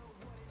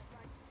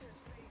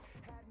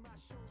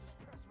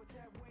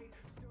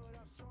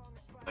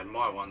 And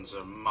my ones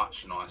are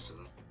much nicer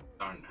than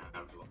don't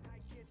have like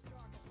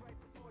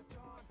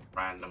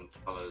random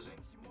colours in.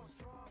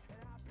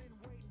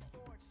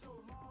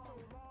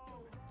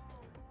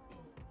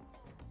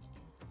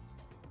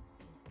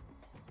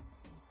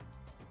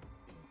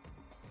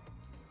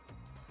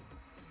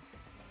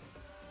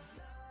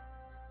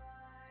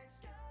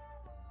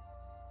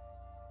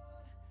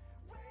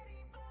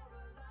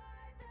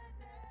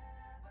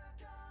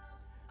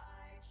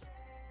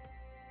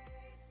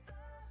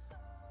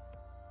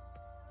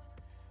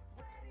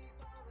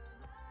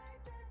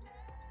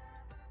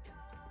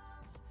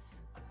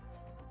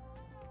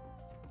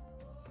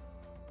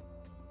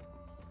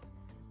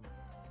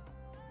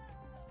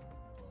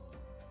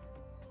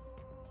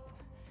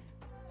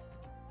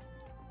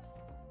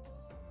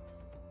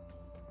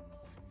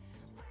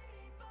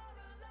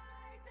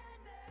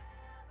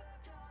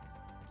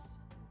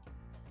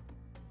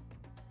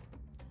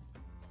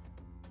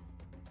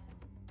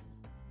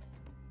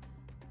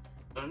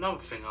 Another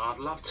thing, I'd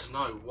love to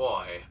know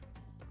why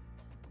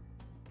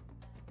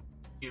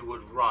you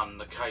would run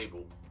the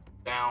cable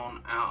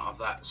down out of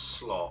that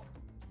slot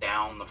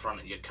down the front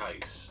of your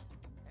case.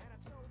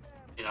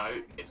 You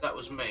know, if that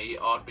was me,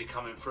 I'd be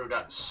coming through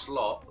that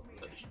slot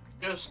that's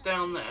just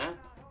down there,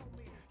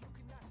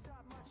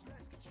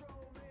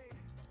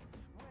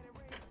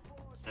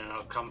 and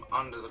I'll come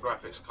under the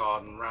graphics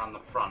card and round the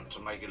front to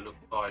make it look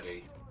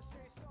tidy,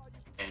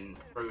 and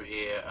through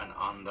here and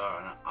under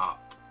and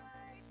up.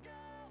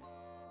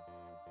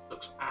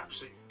 Looks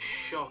absolutely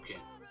shocking.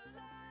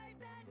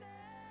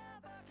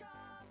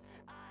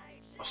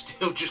 I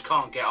still just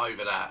can't get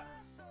over that.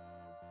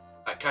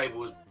 That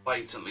cable was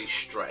blatantly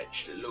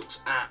stretched. It looks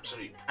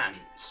absolutely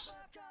pants.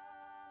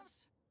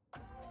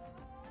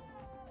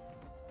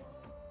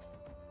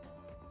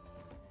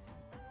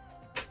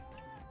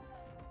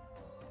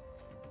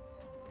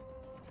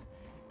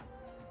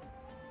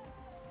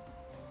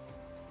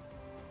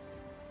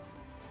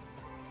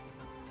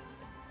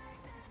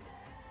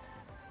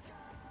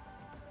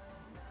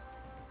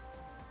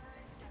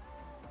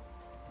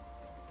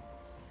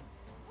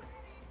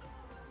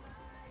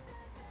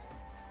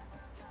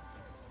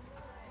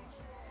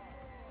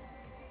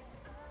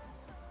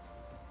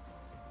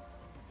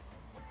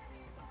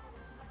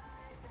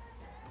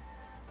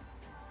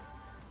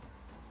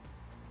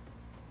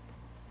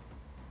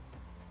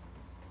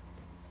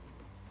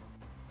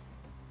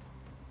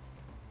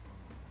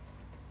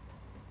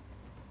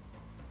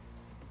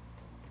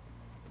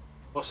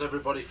 What's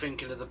everybody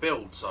thinking of the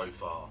build so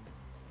far?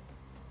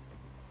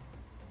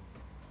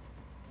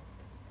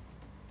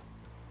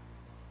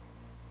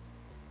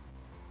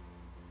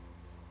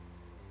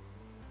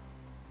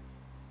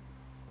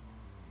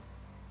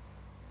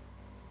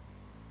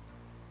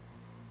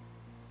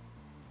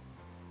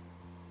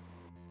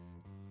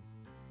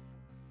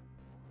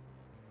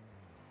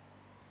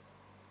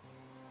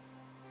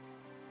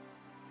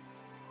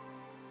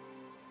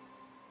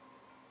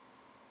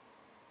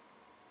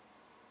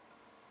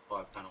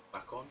 Panel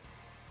back on.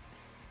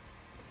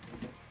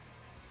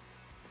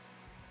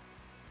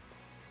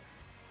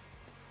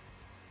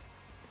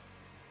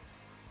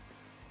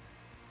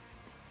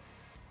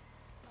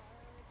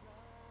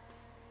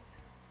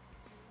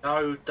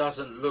 No,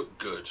 doesn't look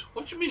good.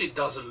 What do you mean it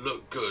doesn't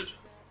look good?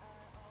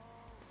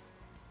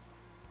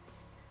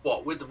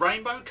 What, with the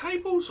rainbow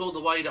cables or the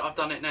way that I've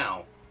done it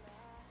now?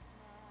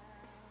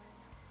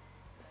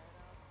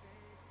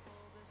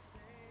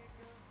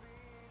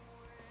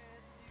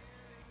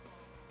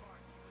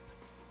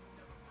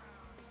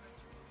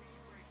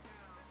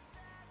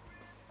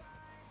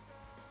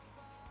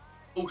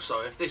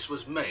 Also, if this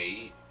was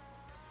me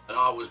and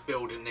I was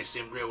building this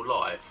in real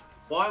life,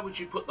 why would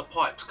you put the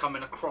pipes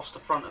coming across the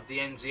front of the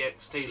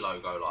NZXT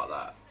logo like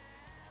that?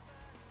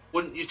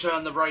 Wouldn't you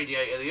turn the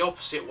radiator the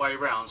opposite way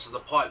round so the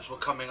pipes were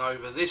coming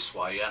over this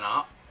way and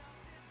up?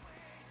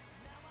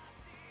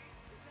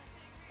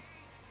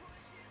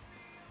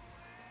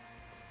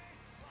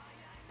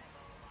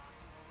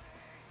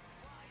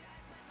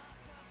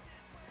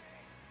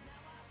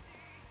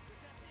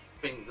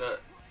 I think that,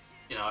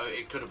 you know,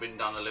 it could have been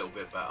done a little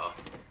bit better,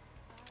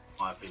 in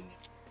my opinion.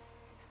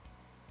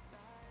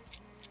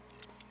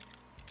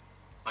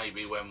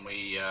 Maybe when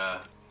we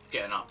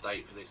get an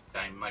update for this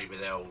game, maybe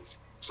they'll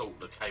sort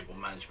the cable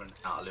management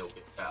out a little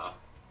bit better.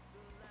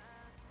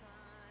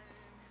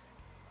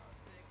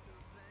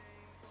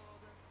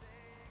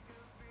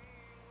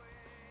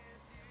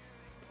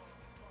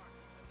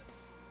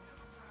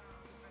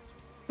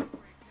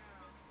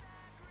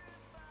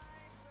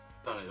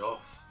 Turn it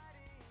off.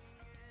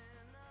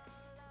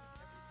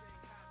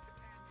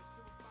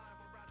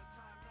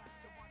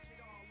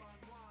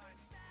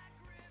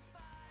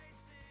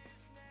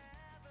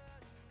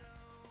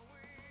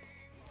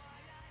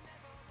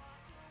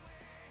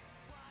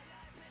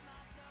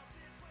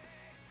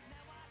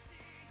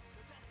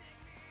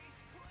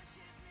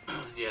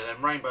 Yeah,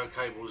 them rainbow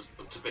cables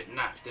looked a bit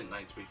naff, didn't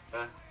they, to be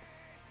fair?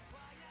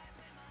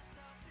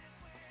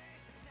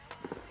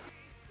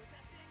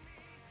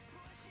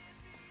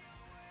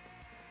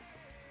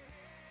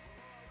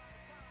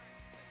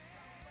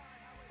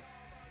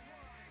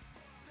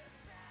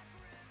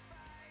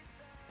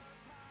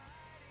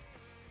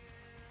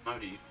 No,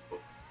 you put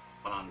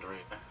one under here.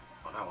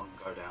 Oh, that one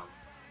can go down.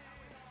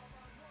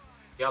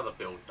 The other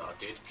build that I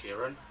did,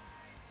 Kieran,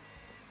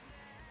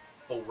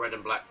 all red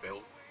and black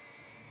build.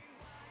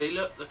 See,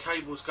 look, the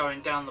cables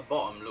going down the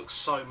bottom looks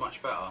so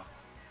much better.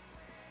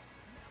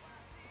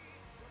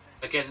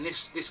 Again,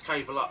 this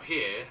cable up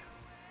here,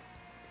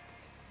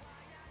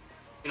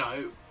 you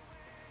know,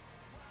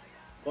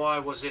 why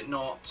was it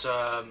not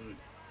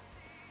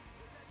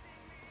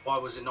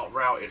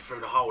routed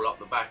through the hole up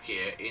the back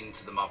here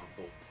into the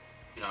motherboard?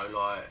 You know,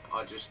 like,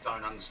 I just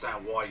don't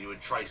understand why you would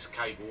trace a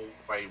cable all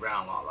the way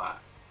round like that.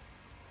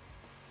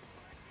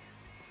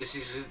 This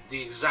is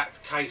the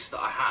exact case that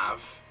I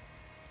have,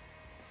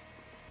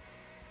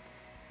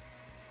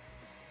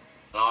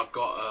 and I've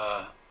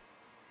got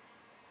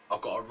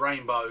a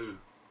rainbow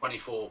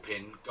 24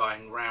 pin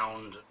going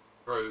round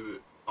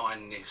through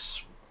behind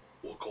this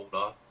water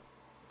cooler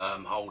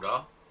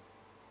holder,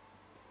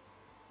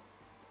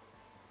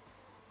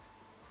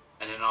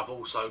 and then I've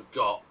also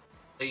got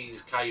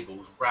these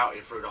cables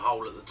routed through the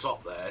hole at the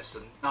top there,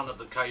 so none of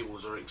the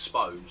cables are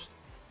exposed.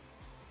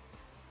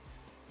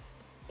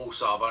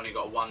 Also, I've only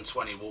got a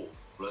 120 water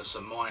cooler, so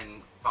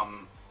mine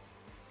come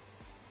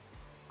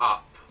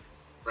up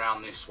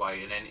round this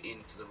way and then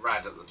into the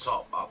rad at the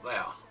top up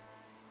there.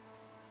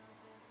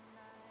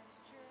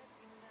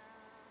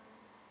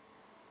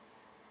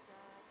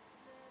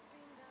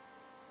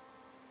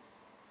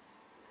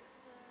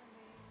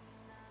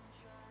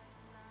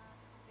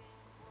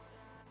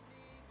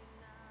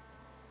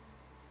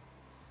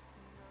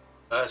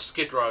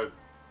 Skid Row.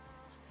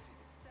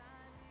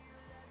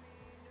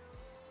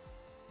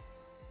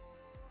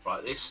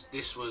 Right,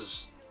 this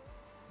was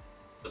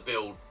the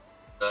build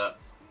that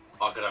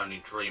I could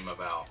only dream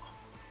about.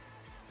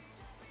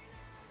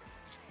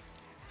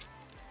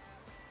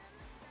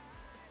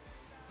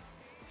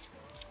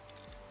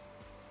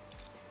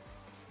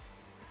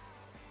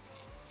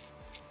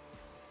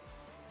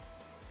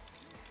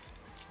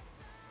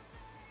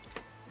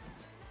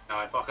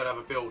 Now, if I could have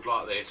a build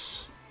like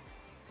this,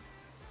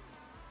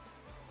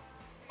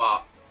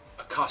 but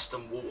a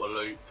custom water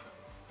loop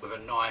with a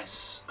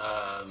nice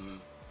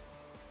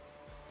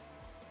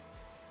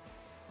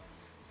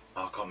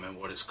I can't remember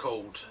what it's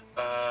called,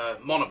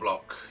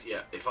 monoblock.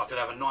 Yeah, if I could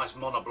have a nice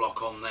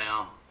monoblock on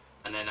there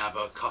and then have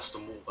a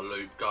custom water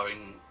loop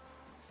going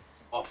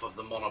off of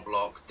the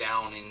monoblock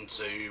down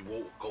into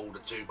water cooler,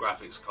 2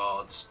 graphics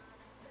cards,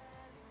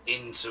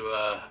 into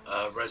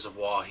a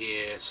reservoir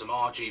here, some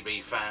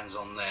RGB fans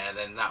on there,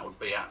 then that would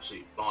be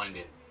absolutely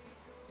blinding.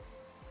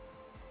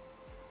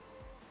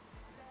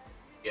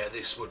 Yeah,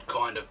 this would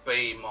kind of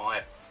be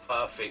my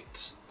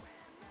perfect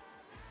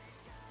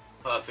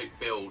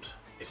build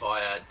if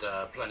I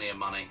had plenty of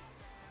money.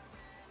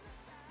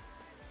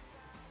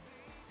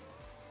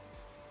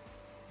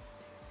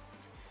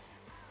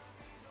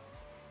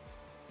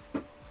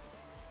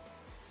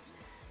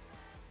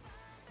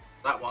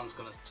 That one's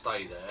going to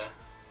stay there.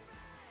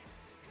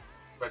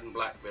 Red and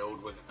black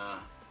build we're going to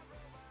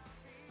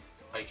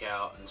take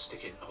out and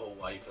stick it in the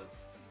hallway for.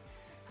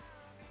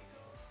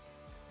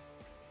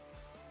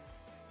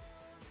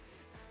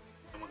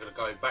 And we're going to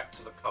go back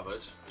to the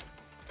cupboard.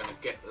 We're going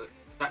to get the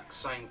exact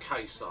same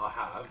case that I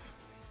have.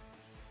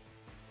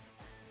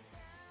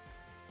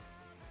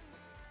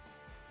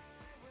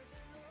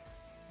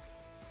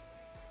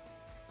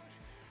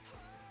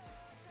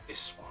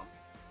 This one.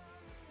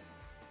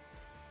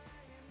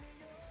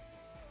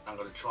 I'm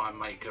going to try and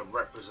make a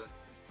represent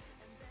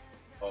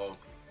of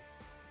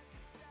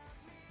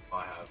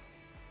I have.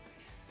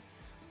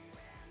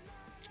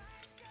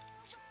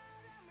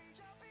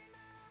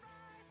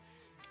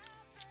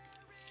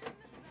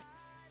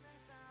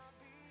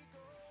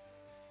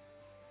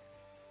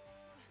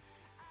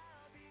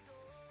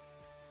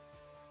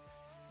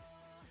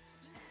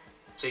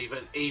 So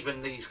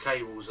even these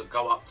cables that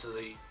go up to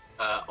the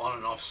on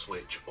and off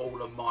switch,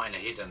 all of mine are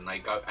hidden. They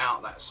go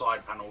out that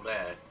side panel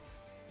there.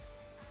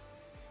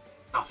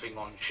 Nothing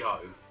on show.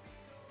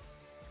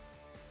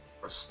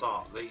 For a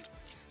start, these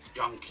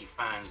junky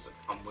fans that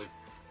come with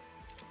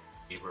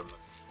the remote.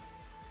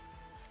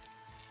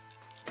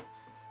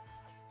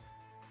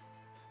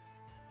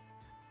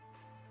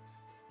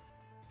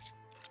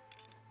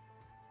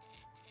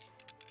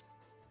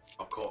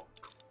 I've got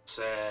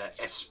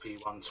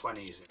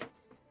SP120s in.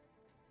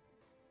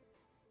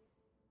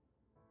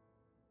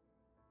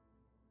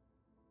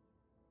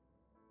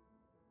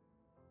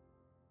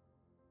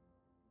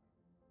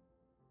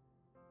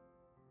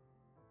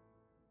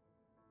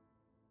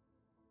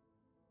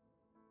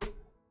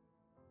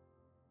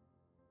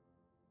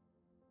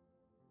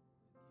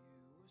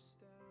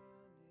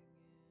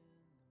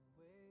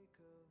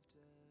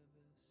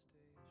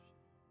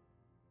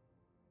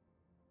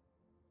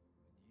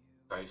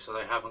 Okay, so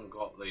they haven't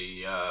got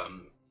the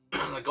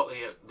They got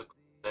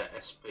the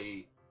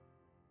SP.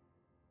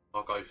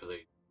 I'll go for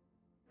the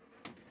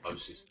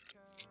closest.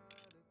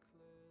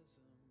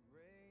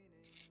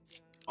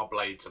 My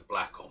blades are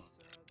black on.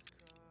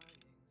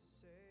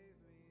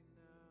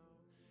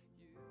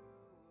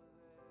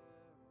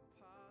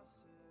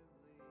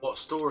 What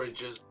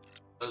storage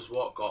has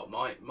what got?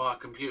 My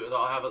computer that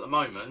I have at the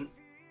moment,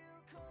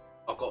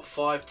 I've got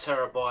 5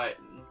 terabyte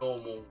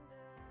normal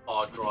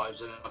hard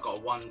drives, and then I've got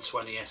a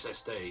 120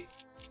 SSD.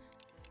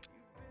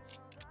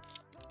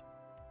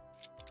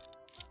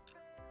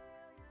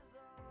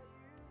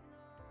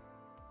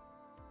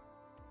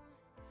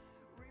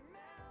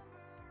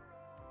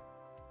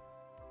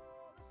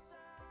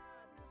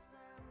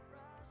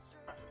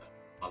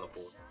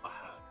 Motherboard I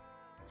have.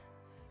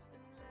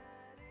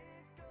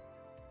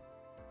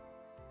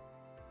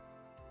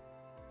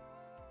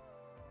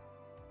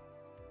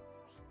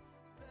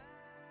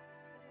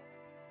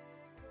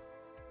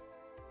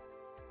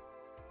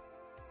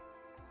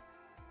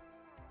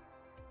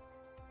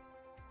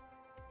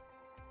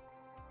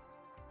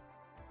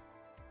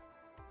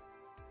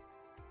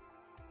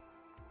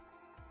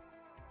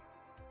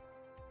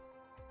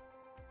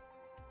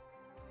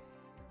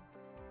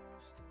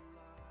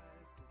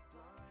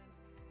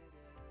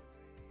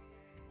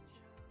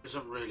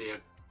 Isn't really a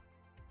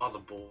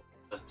motherboard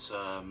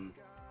that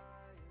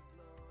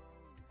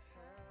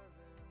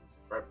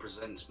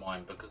represents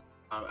mine, because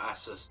no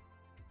Asus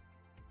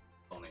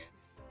on it.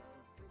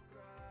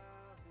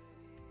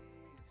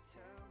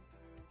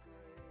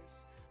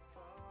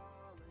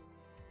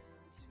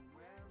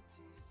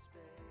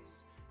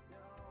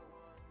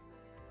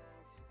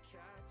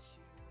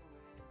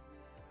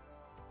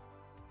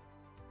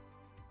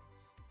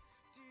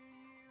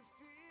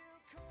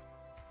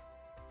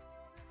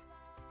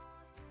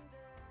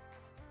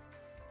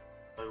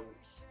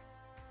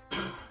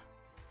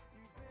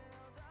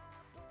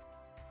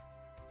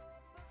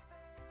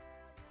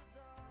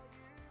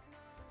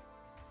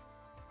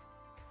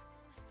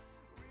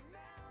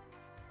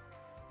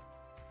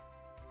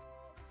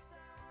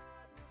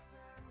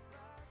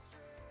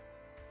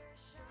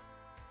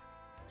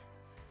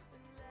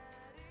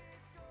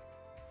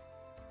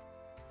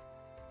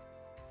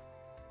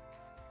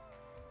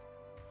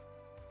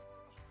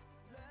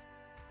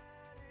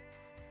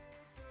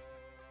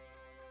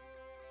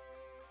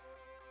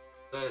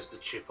 There's the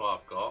chip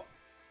I've got,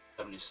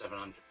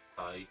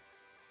 7700K.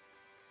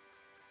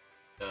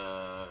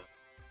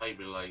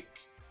 Baby Lake.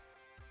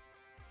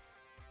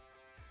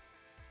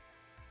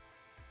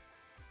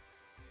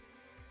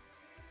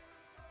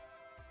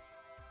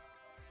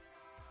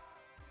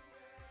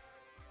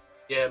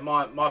 Yeah,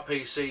 my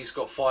PC's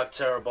got 5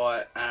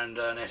 terabyte and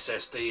an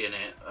SSD in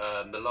it.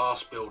 The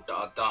last build that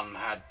I'd done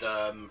had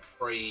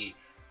 3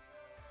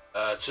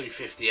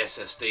 250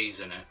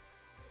 SSDs in it.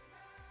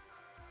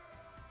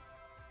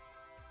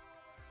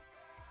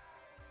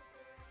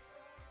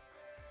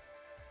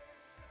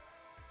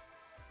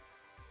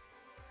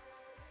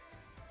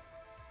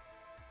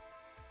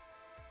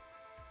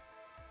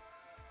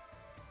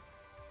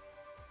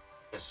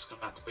 It's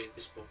gonna have to be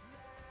this board.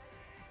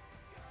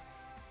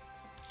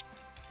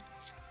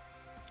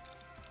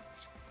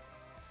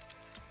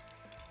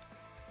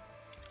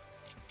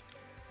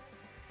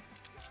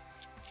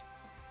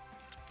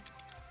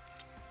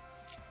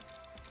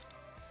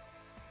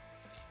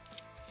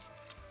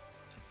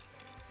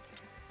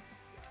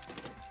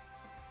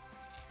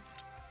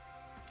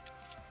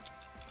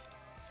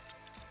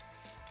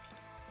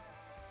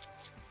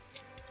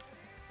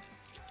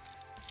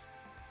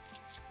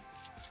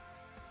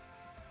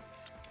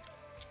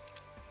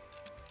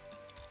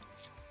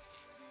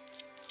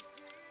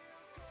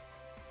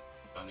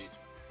 I need.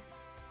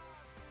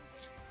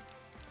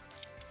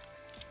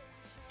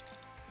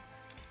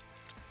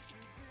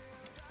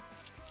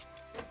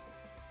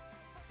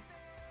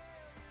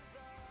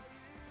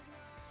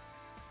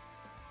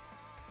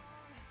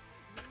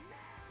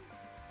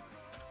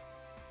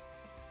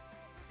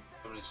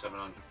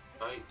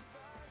 $7,700.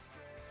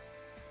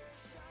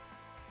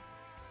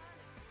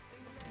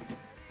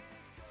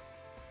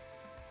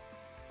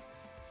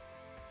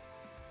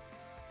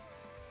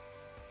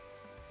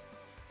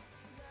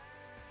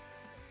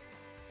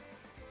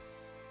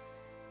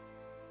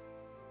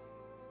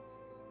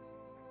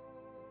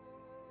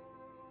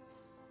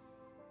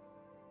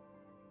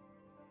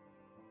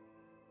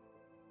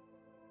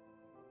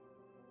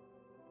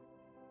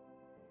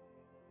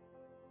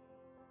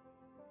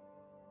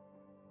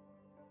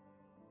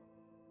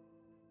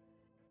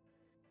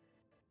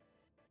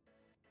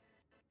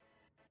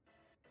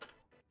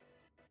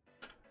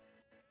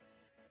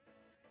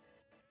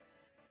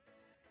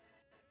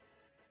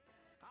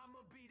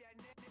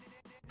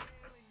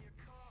 nail in your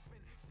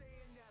coffin,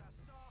 saying that I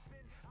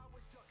softened. I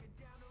was ducking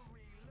down to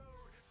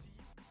reload, so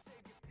you can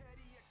save your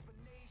petty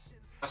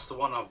explanations. That's the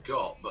one I've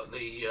got, but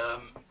the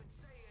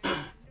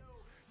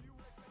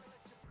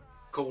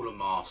Cooler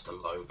Master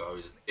logo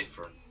is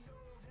different to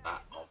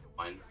that of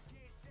mine.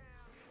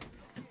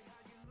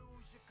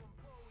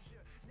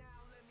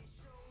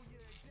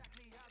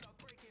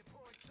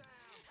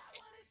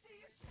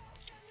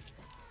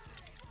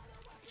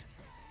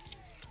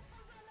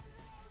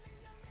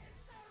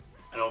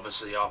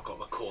 obviously I've got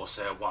the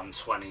Corsair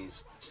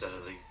 120s instead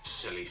of these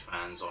silly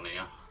fans on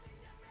here.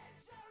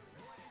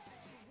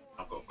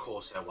 I've got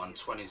Corsair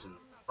 120s in the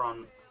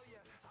front.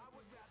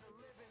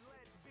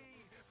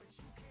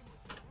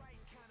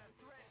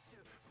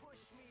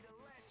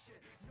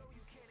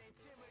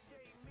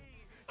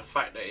 The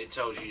fact that it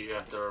tells you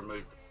have to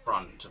remove the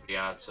front to be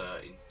able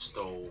to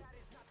install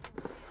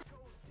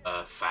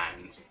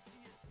fans,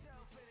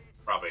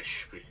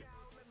 rubbish. We can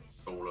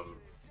install them on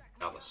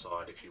the other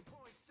side if you want.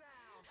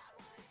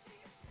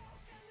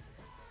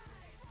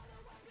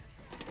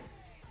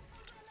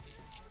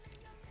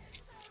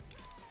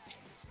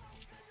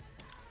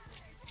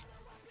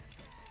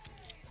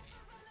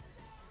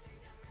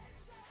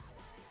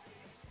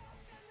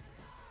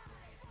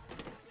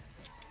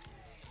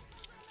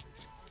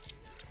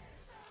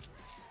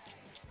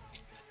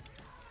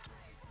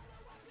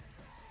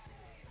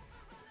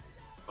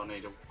 I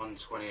need a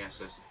 120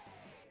 SS.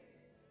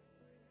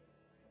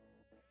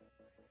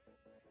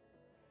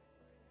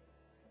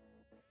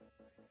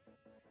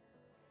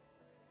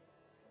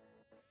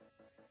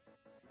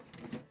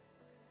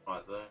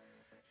 Right there.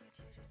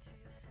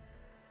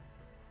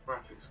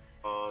 Graphics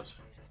card.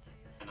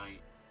 And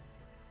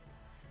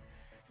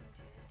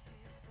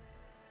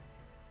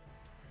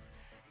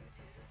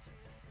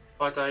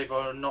Hi Dave,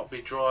 I will not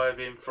be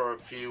driving for a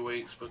few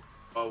weeks but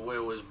my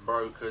wheel is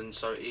broken,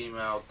 so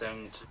emailed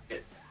them to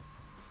get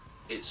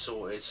it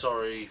sorted.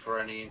 Sorry for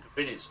any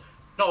inconvenience.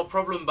 Not a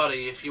problem,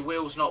 buddy. If your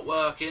wheel's not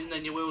working,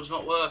 then your wheel's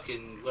not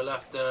working. We'll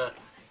have to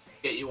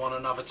get you on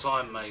another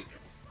time, mate.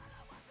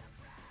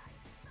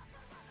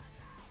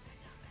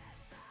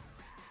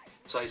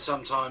 So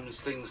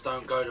sometimes things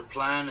don't go to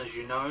plan, as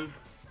you know.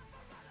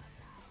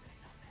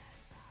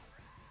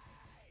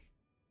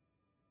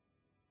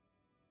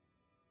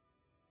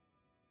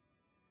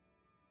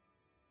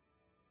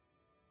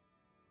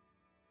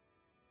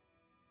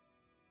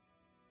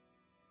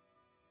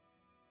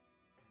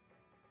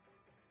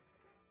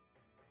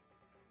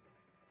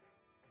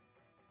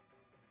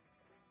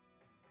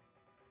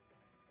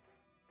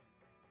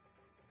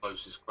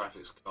 Closest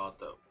graphics card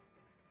though.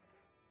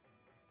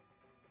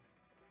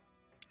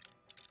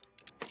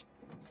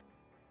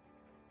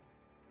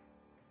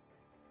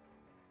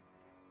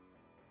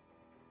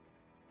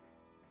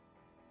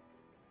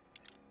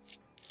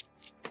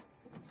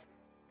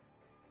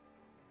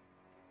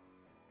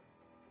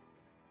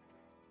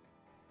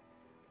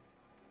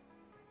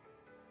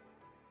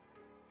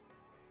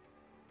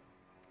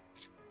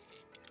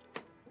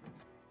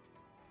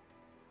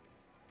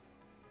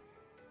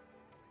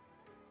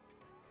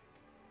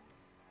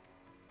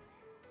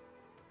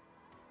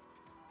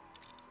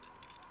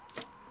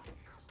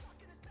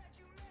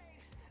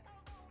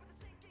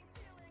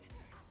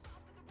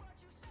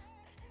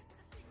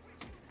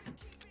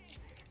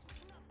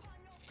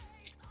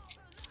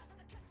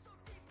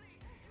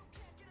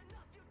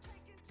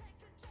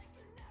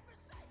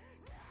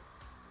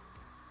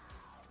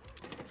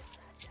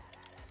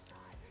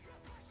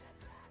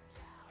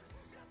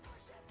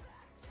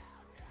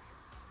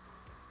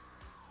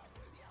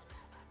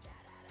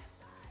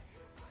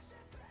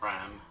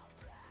 RAM.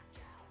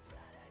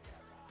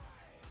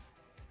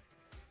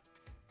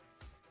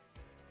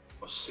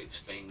 Or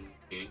 16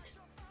 gig.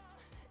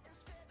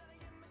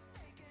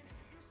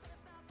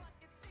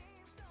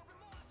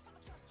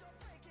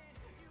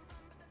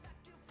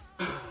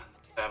 I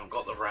haven't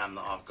got the RAM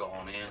that I've got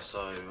on here,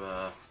 so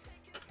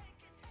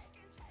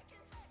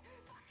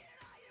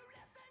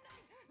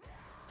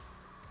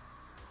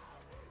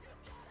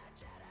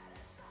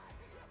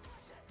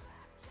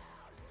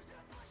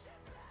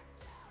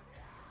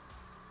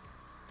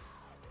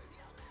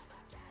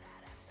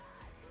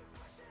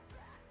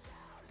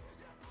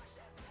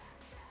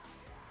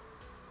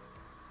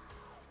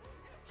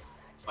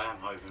I am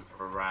hoping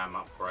for a RAM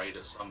upgrade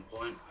at some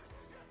point.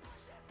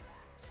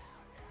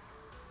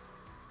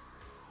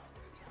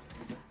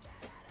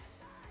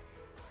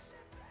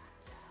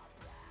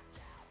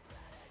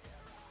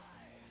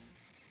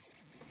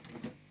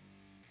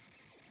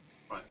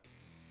 Right.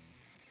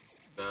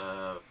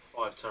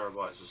 5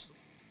 terabytes of storage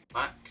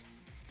back.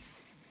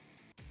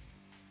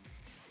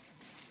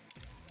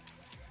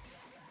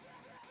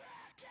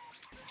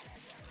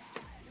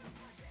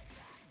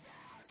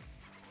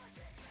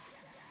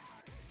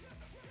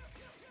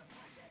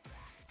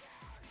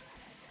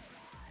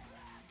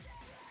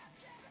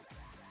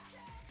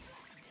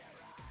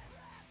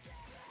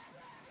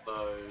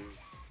 So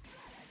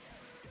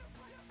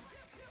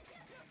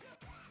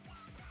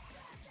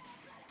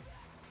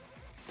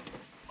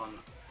one.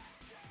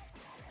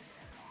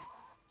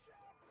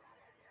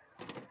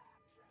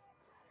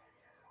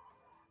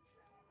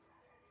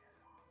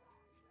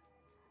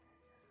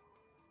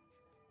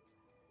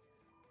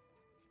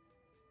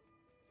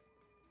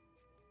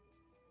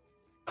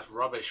 That's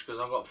rubbish because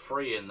I got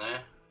 3 in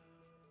there.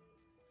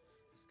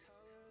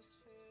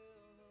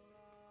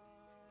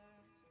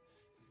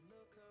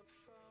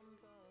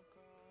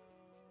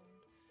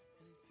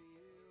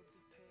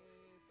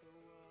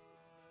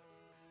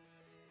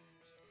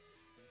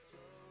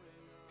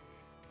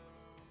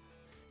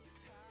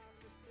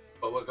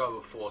 Well, we'll go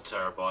with 4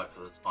 terabyte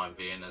for the time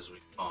being, as we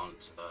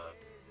can't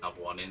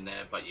another one in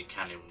there, but you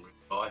can in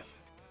real life.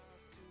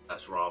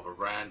 That's rather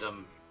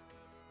random.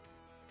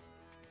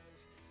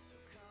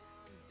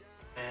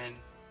 And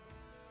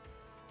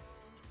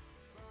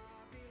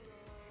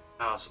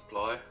power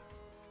supply.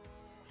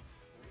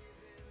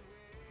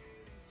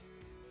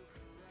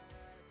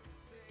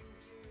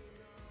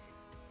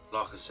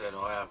 Like I said,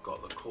 I have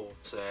got the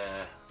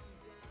Corsair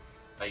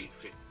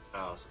 850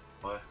 power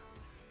supply.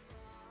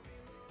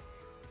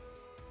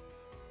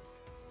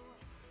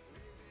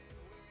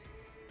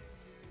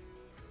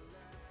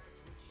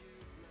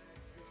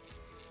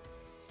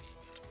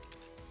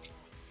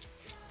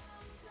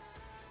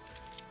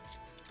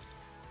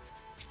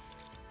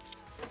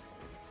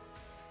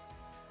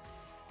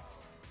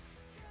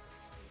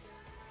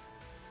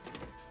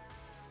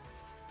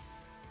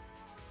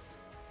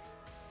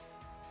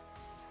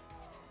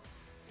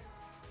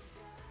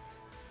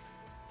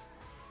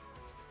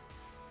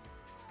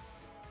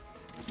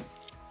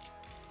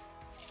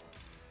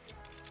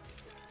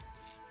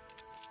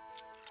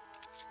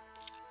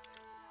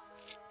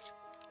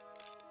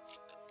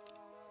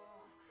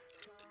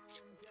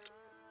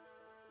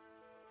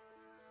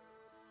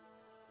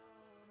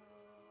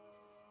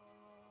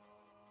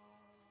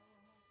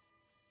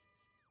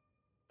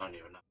 Don't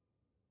even know.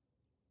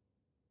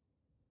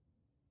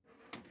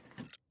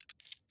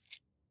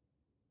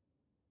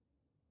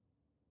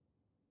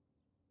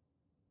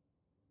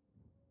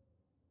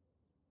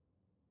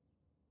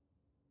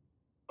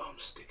 I'm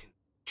sticking to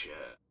the chair.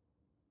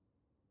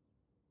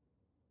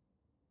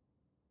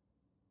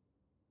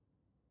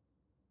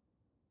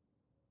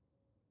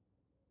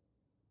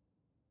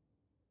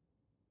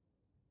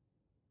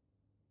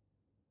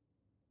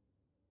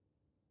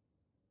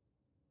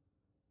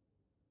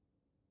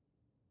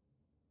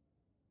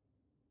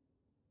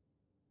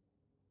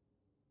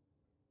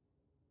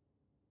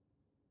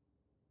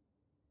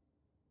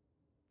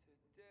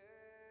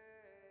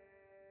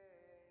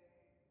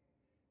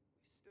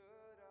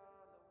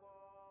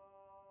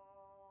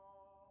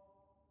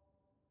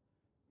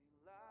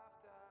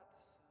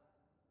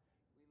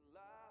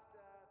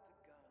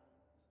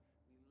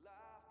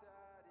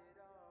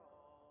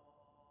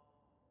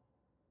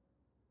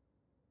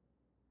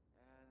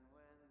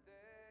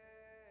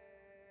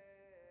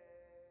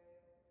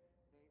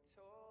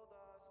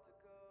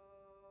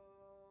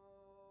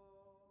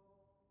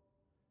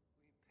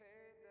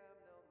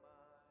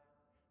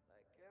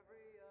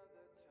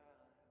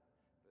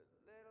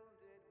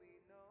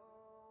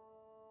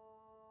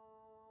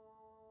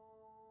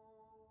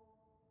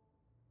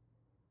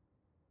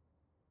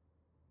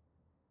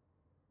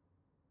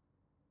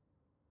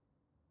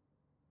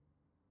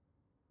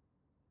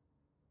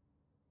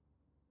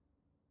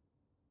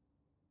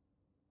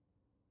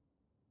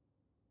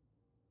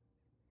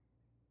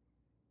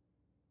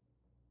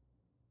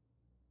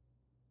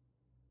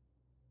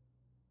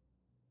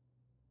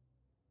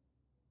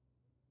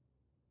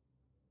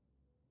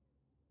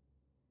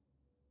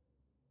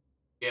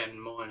 Again,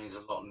 mine is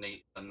a lot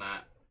neater than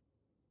that,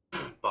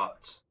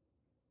 but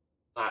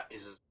that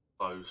is as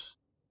close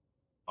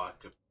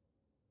like a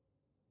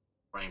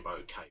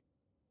rainbow cape.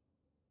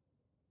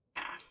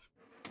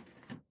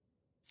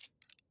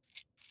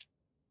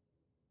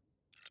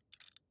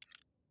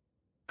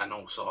 And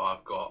also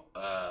I've got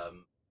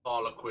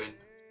Harlequin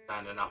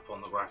standing up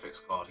on the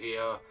graphics card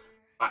here,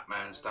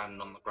 Batman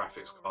standing on the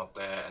graphics card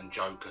there, and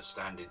Joker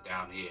standing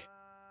down here.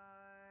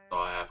 So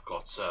I have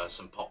got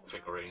some pop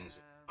figurines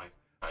in my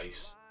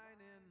case.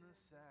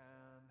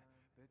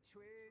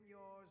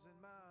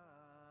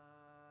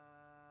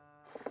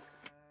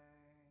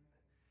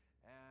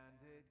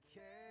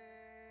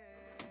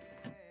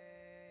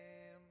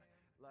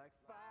 Like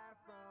fire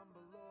from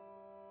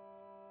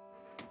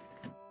below,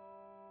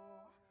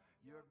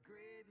 your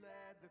greed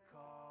led the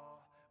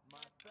call, my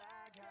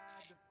flag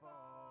had to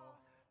fall,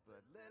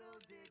 but little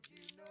did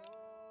you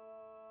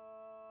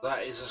know.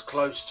 That is as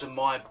close to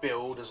my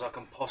build as I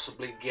can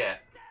possibly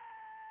get.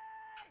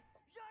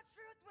 Your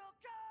truth will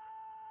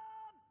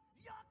come,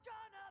 you're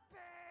gonna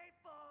pay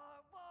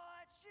for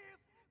what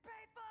you've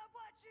paid for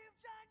what you've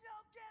done,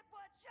 you'll get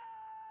what's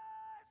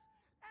yours,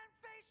 and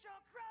face your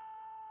crime.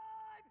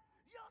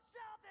 You'll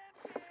tell them,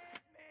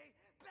 give me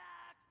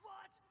back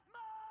what's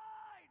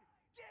mine!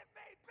 Give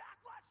me back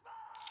what's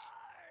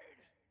mine!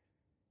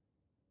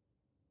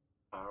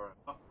 Power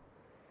up.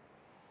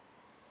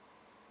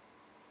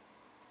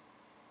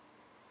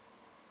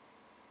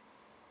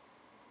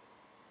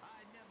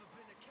 I'd never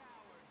been a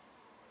coward.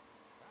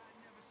 I'd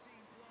never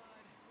seen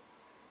blood.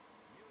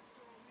 You had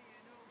sold me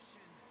an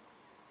ocean,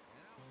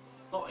 and I was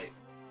Not it.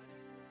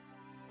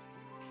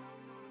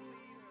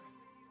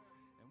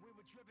 and we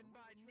were driven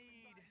by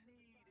need,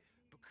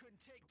 but couldn't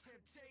take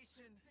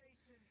temptation,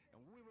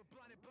 and we were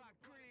blinded by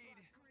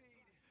greed.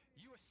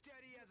 You were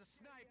steady as a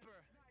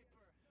sniper,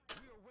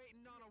 we were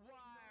waiting on a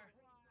wire,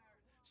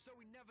 so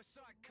we never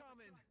saw it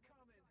coming.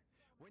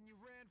 When you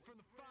ran from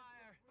the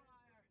fire,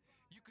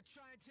 you could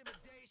try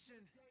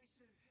intimidation,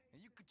 and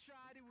you could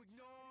try to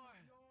ignore,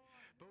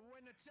 But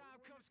when the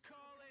time comes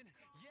calling,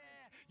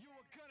 yeah, you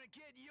are gonna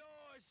get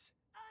yours.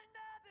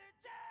 Another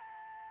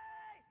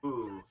day,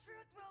 Ooh. your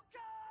truth will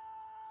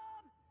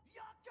come.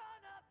 You're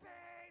gonna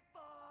pay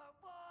for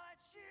what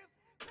you've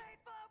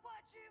paid for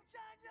what you've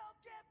done. You'll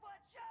get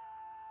what's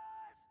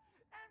yours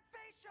and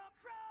face your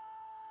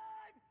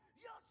crime.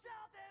 You'll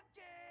tell them,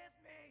 give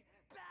me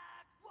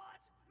back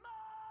what's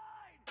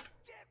mine.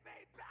 Give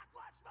me back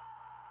what's mine.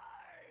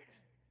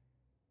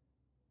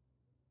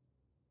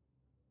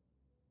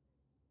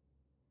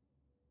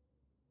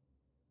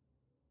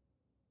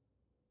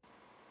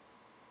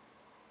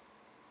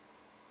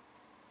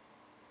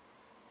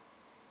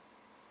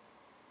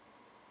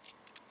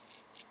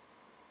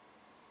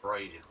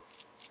 Braided.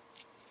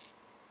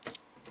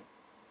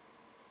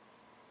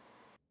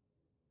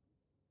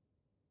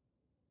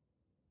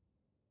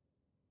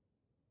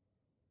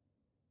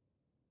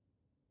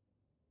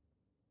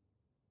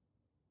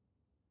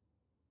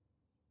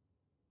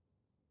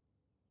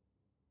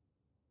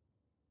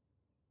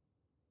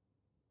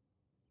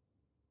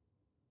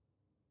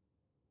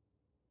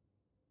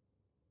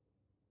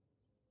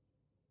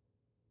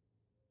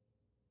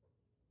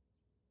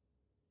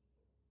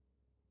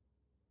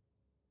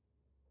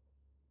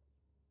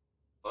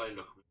 Oh,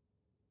 look.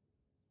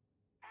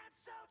 And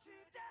so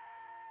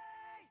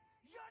today,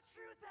 your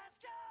truth has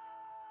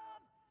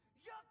come.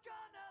 You're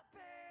gonna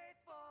pay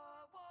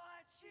for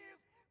what you've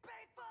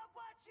paid for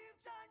what you've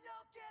done.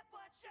 You'll get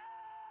what's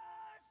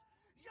yours.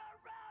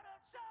 You're out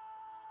of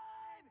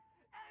time,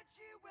 and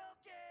you will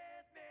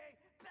give me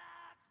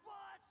back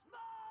what's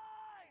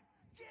mine.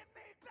 Give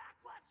me back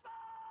what's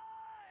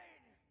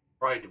mine.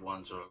 Braided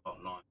ones are a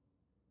lot nice.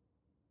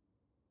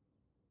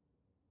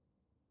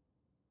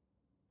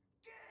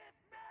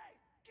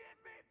 Give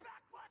me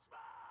back what's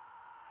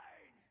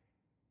mine.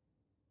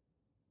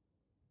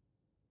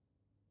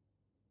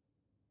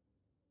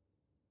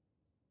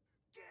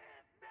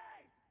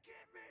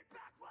 Give me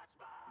back what's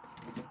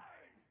mine.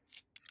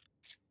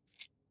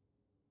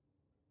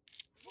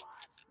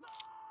 What's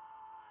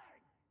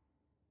mine?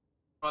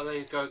 Right, there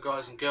you go,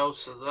 guys and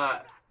girls. So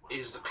that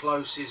is the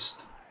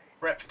closest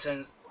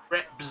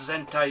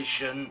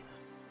representation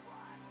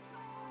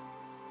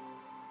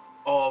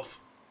of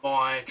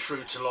my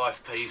true to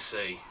life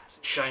PC. It's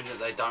a shame that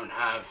they don't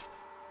have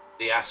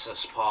the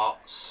Asus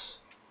parts,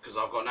 because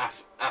I've got an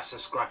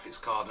Asus graphics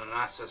card and an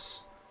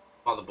Asus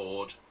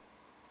motherboard.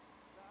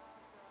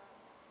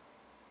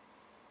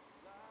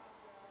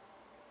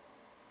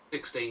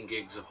 (16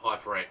 gigs of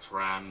HyperX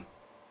RAM.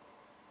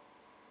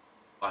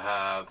 I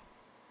have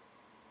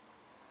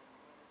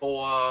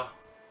 4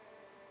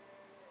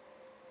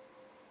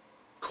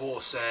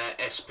 Corsair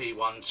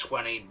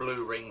SP120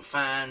 blue ring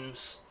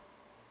fans,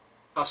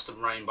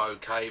 custom rainbow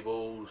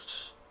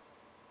cables,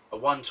 a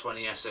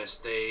 120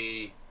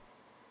 SSD,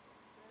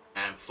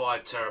 and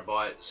 5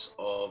 terabytes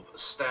of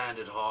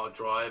standard hard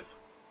drive.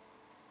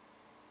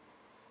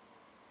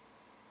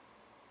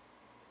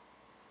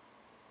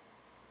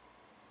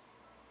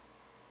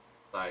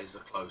 That is the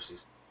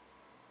closest,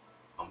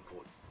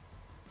 unfortunately.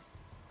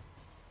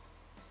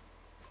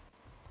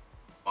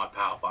 My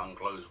power button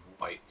glows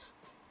white,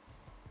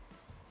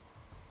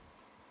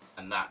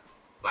 and that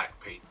black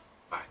piece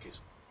back is.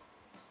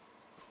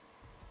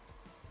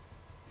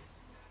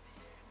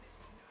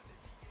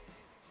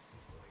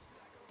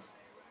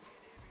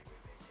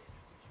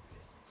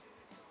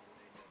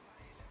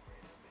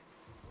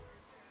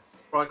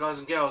 Right, guys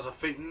and girls, I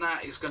think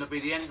that is going to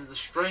be the end of the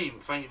stream.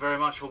 Thank you very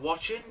much for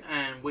watching,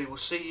 and we will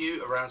see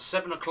you around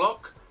 7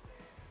 o'clock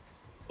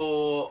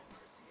for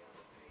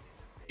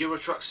Euro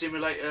Truck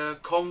Simulator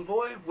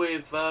Convoy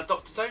with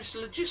Dr. Dave's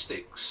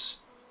Logistics.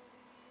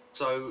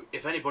 So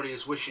if anybody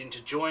is wishing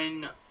to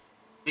join,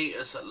 meet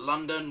us at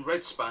London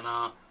Red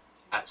Spanner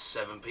at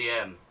 7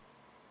 PM.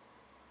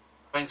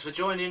 Thanks for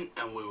joining,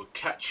 and we will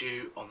catch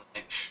you on the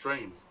next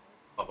stream.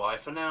 Bye bye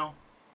for now.